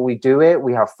 We do it.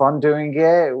 We have fun doing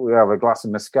it. We have a glass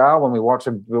of mezcal when we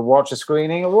watch a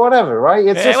screening or whatever, right?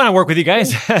 It's I want to work with you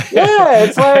guys. Yeah,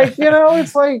 it's like,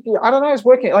 it's like, I don't know, it's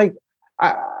working. Like,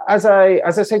 as I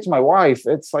say to my wife,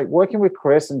 it's like working with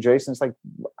Chris and Jason. It's like,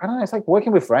 I don't know, it's like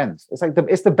working with friends. It's like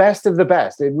it's the best of the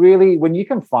best. It really, when you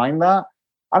can find that,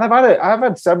 and I've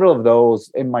had several of those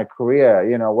in my career.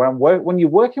 When you're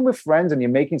working with friends and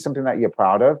you're making something that you're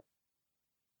proud of,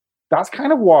 that's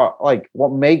kind of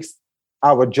what makes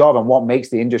our job and what makes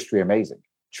the industry amazing.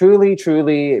 Truly,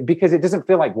 truly, because it doesn't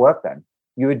feel like work then.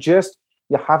 You're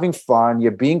having fun,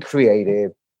 you're being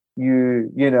creative,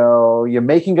 you're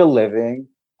making a living,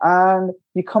 and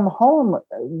you come home,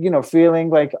 feeling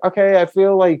like, okay, I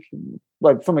feel like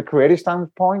from a creative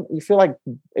standpoint, you feel like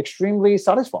extremely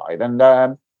satisfied. And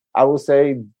I will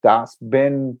say that's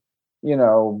been,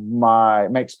 my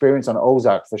experience on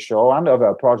Ozark for sure, and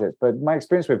other projects, but my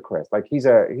experience with Chris, like he's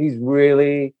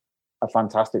really a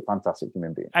fantastic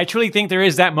human being. I truly think there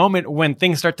is that moment when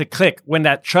things start to click, when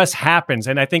that trust happens.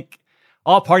 And I think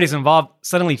all parties involved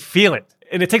suddenly feel it.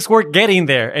 And it takes work getting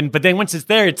there. But then once it's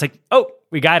there, it's like, oh,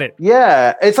 we got it.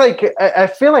 Yeah. It's like, I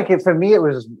feel like for me, it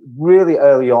was really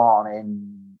early on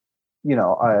in,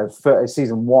 for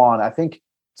season 1, I think.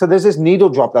 So there's this needle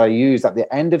drop that I used at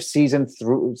the end of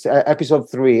episode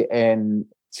 3 in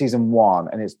season 1.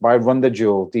 And it's by Run the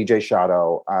Jewel, DJ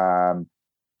Shadow.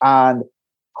 And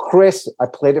Chris, I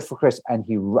played it for Chris, and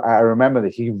I remember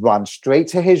that he ran straight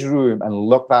to his room and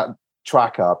looked that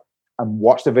track up and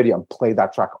watched the video and played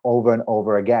that track over and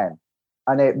over again.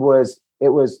 And it was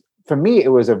for me, it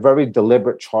was a very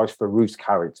deliberate choice for Ruth's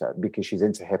character, because she's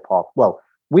into hip hop. Well,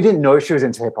 we didn't know she was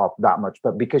into hip hop that much,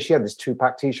 but because she had this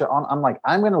Tupac t-shirt on, I'm like,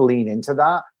 I'm going to lean into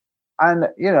that. And,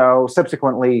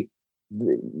 subsequently,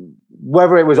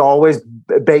 whether it was always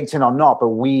baked in or not, but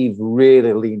we've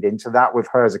really leaned into that with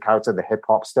her as a character, the hip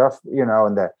hop stuff,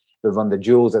 and the Run the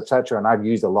Jewels, etc. And I've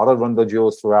used a lot of Run the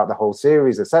Jewels throughout the whole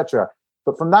series, etc.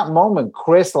 But from that moment,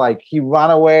 Chris, he ran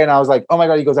away, and I was like, oh my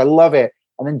God, he goes, I love it.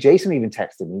 And then Jason even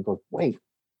texted me. He goes, wait,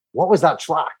 what was that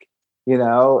track? He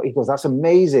goes, that's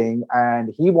amazing.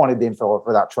 And he wanted the info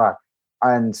for that track.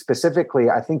 And specifically,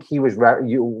 I think he was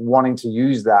wanting to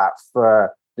use that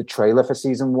for the trailer for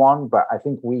season 1. But I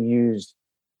think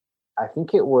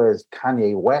it was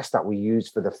Kanye West that we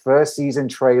used for the first season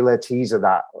trailer teaser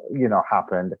that,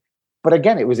 happened. But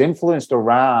again, it was influenced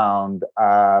around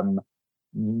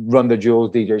Run the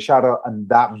Jewels, DJ Shadow, and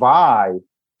that vibe.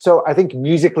 So I think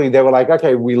musically they were like,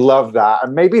 okay, we love that.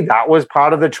 And maybe that was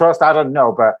part of the trust. I don't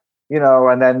know. But,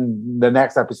 and then the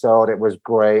next episode, it was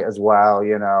great as well,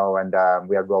 and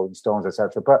we had Rolling Stones,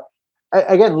 etc. But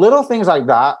again, little things like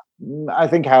that, I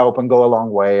think help and go a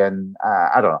long way. And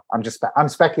I don't know. I'm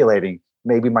speculating.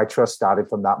 Maybe my trust started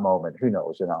from that moment. Who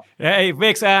knows, Hey,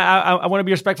 Vix, I want to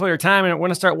be respectful of your time, and I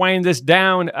want to start winding this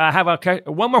down. I have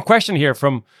one more question here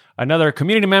from another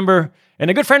community member and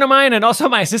a good friend of mine, and also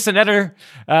my assistant editor,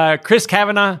 Chris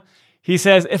Kavanaugh. He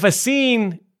says, if a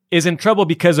scene is in trouble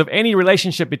because of any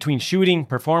relationship between shooting,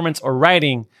 performance, or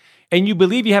writing, and you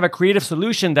believe you have a creative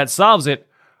solution that solves it,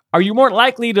 are you more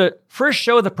likely to first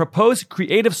show the proposed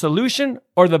creative solution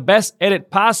or the best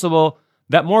edit possible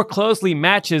that more closely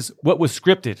matches what was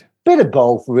scripted? Bit of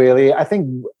both, really. I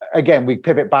think, again, we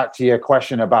pivot back to your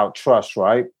question about trust,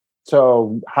 right?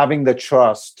 So having the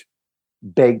trust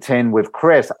baked in with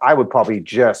Chris, I would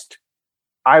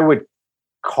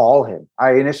call him.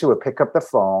 I initially would pick up the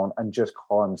phone and just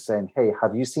call him saying, hey,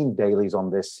 have you seen dailies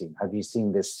on this scene? Have you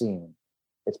seen this scene?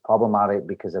 It's problematic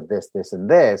because of this, this, and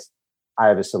this. I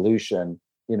have a solution,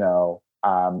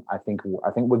 I think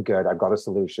we're good. I've got a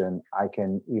solution. I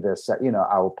can either set,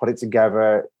 I'll put it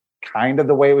together kind of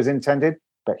the way it was intended,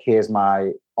 but here's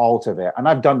my alt of it. And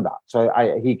I've done that. So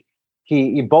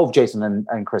he both Jason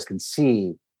and Chris can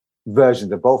see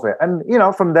versions of both of it. And,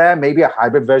 from there, maybe a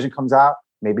hybrid version comes out.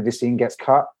 Maybe the scene gets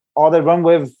cut, or they run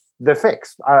with the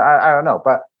fix. I don't know.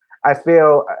 But I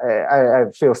feel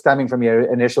stemming from your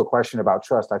initial question about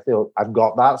trust, I feel I've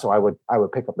got that. So I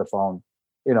would pick up the phone,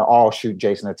 or shoot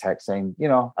Jason a text saying,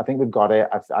 I think we've got it.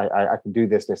 I can do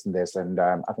this, and this, and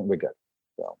I think we're good.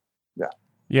 So, yeah.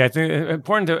 Yeah, I think it's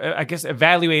important to, I guess,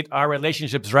 evaluate our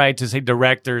relationships, right? To say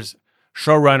directors,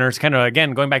 showrunners, kind of,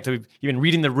 again, going back to even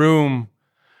reading the room,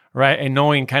 right? And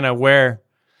knowing kind of where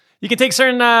you can take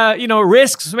certain,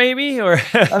 risks maybe, or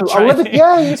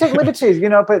you take liberties,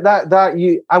 but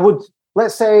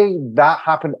let's say that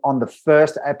happened on the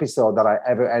first episode that I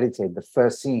ever edited, the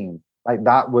first scene, like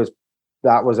that was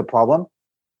a problem.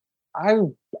 I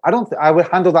would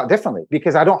handle that differently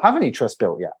because I don't have any trust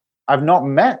built yet. I've not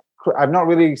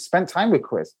really spent time with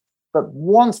Chris, but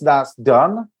once that's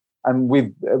done and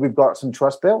we've got some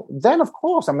trust built, then of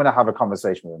course I'm going to have a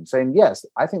conversation with him saying, yes,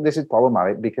 I think this is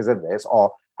problematic because of this,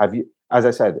 or have you, as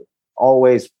I said,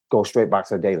 always go straight back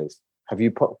to the dailies.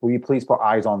 Will you please put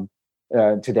eyes on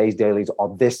today's dailies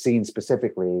or this scene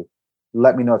specifically?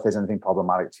 Let me know if there's anything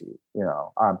problematic to you,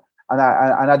 And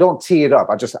I don't tee it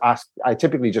up. I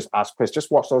typically just ask Chris,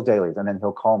 just watch those dailies, and then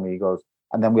he'll call me. He goes,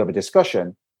 and then we have a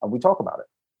discussion and we talk about it.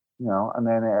 And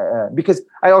then because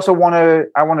I also want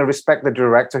to respect the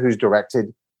director who's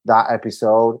directed that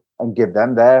episode and give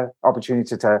them their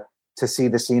opportunity to see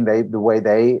the scene the way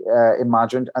they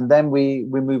imagined, and then we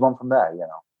move on from there.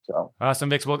 So awesome,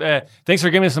 Vix. Well, thanks for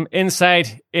giving us some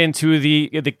insight into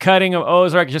the cutting of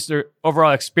Ozark, just the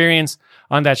overall experience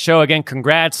on that show. Again,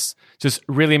 congrats. Just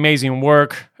really amazing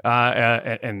work,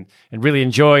 and really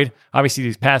enjoyed, obviously,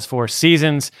 these past 4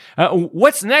 seasons.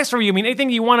 What's next for you? I mean, anything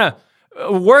you want to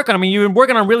work on? I mean, you've been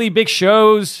working on really big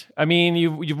shows. I mean,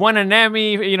 you've won an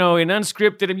Emmy, in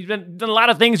unscripted. You've done a lot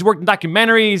of things, worked in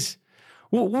documentaries.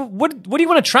 What do you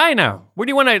want to try now? Where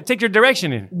do you want to take your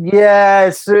direction in?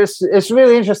 Yeah, it's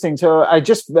really interesting. So I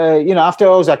just, after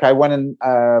Ozark, I went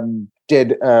and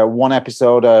did one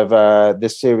episode of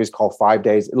this series called 5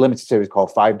 Days, a limited series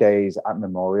called 5 Days at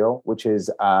Memorial, which is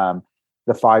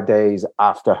the 5 days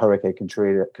after Hurricane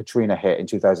Katrina hit in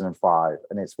 2005.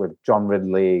 And it's with John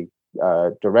Ridley,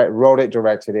 wrote it,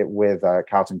 directed it with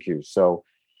Carlton Cuse. So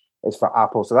it's for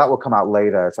Apple. So that will come out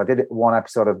later. So I did one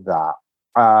episode of that.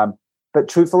 But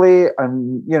truthfully,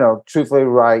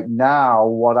 right now,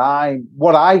 what I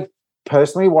would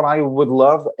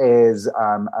love is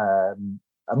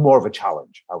more of a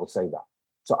challenge. I would say that.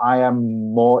 So I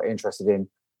am more interested in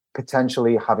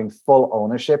potentially having full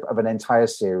ownership of an entire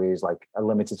series, like a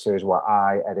limited series where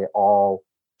I edit all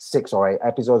 6 or 8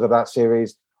 episodes of that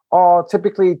series, or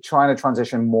typically trying to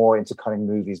transition more into cutting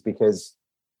movies, because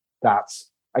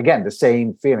that's, again, the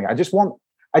same feeling. I just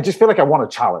feel like I want a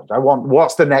challenge. I want,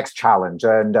 what's the next challenge?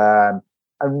 And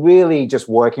really just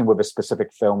working with a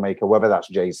specific filmmaker, whether that's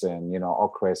Jason, or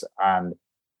Chris, and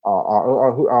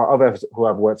or others who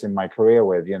I've worked in my career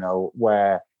with,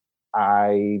 where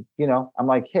I'm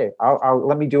like, hey, I'll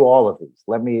let me do all of these.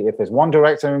 If there's one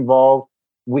director involved,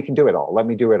 we can do it all. Let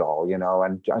me do it all,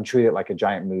 and treat it like a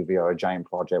giant movie or a giant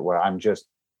project where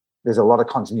there's a lot of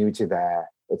continuity there.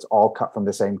 It's all cut from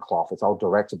the same cloth. It's all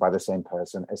directed by the same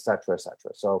person, et cetera, et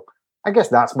cetera. So I guess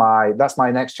that's my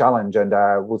next challenge, and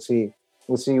we'll see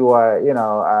what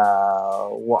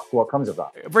comes of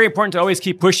that. Very important to always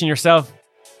keep pushing yourself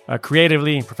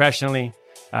creatively and professionally.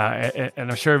 And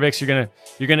I'm sure, Vix, you're gonna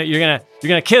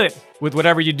kill it with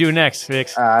whatever you do next,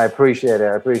 Vix. I appreciate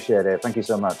it. Thank you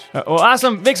so much. Well,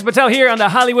 awesome. Vix Patel here on the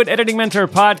Hollywood Editing Mentor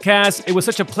podcast. It was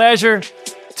such a pleasure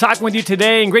talking with you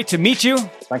today, and great to meet you.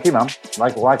 Thank you, man.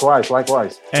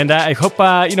 Likewise. And I hope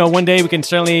one day we can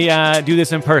certainly do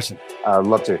this in person.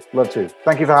 Love to.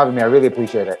 Thank you for having me. I really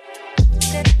appreciate it.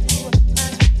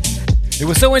 It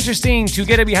was so interesting to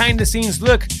get a behind-the-scenes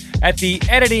look at the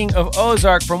editing of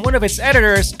Ozark from one of its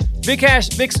editors,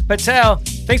 Vikash Vix Patel.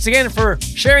 Thanks again for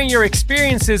sharing your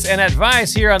experiences and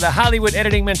advice here on the Hollywood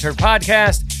Editing Mentor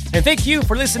podcast. And thank you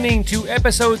for listening to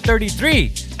episode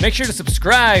 33. Make sure to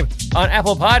subscribe on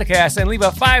Apple Podcasts and leave a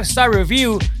 5-star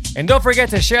review. And don't forget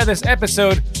to share this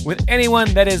episode with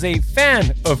anyone that is a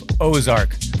fan of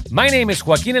Ozark. My name is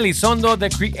Joaquin Elizondo, the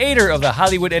creator of the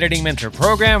Hollywood Editing Mentor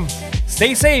program.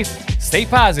 Stay safe, stay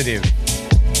positive.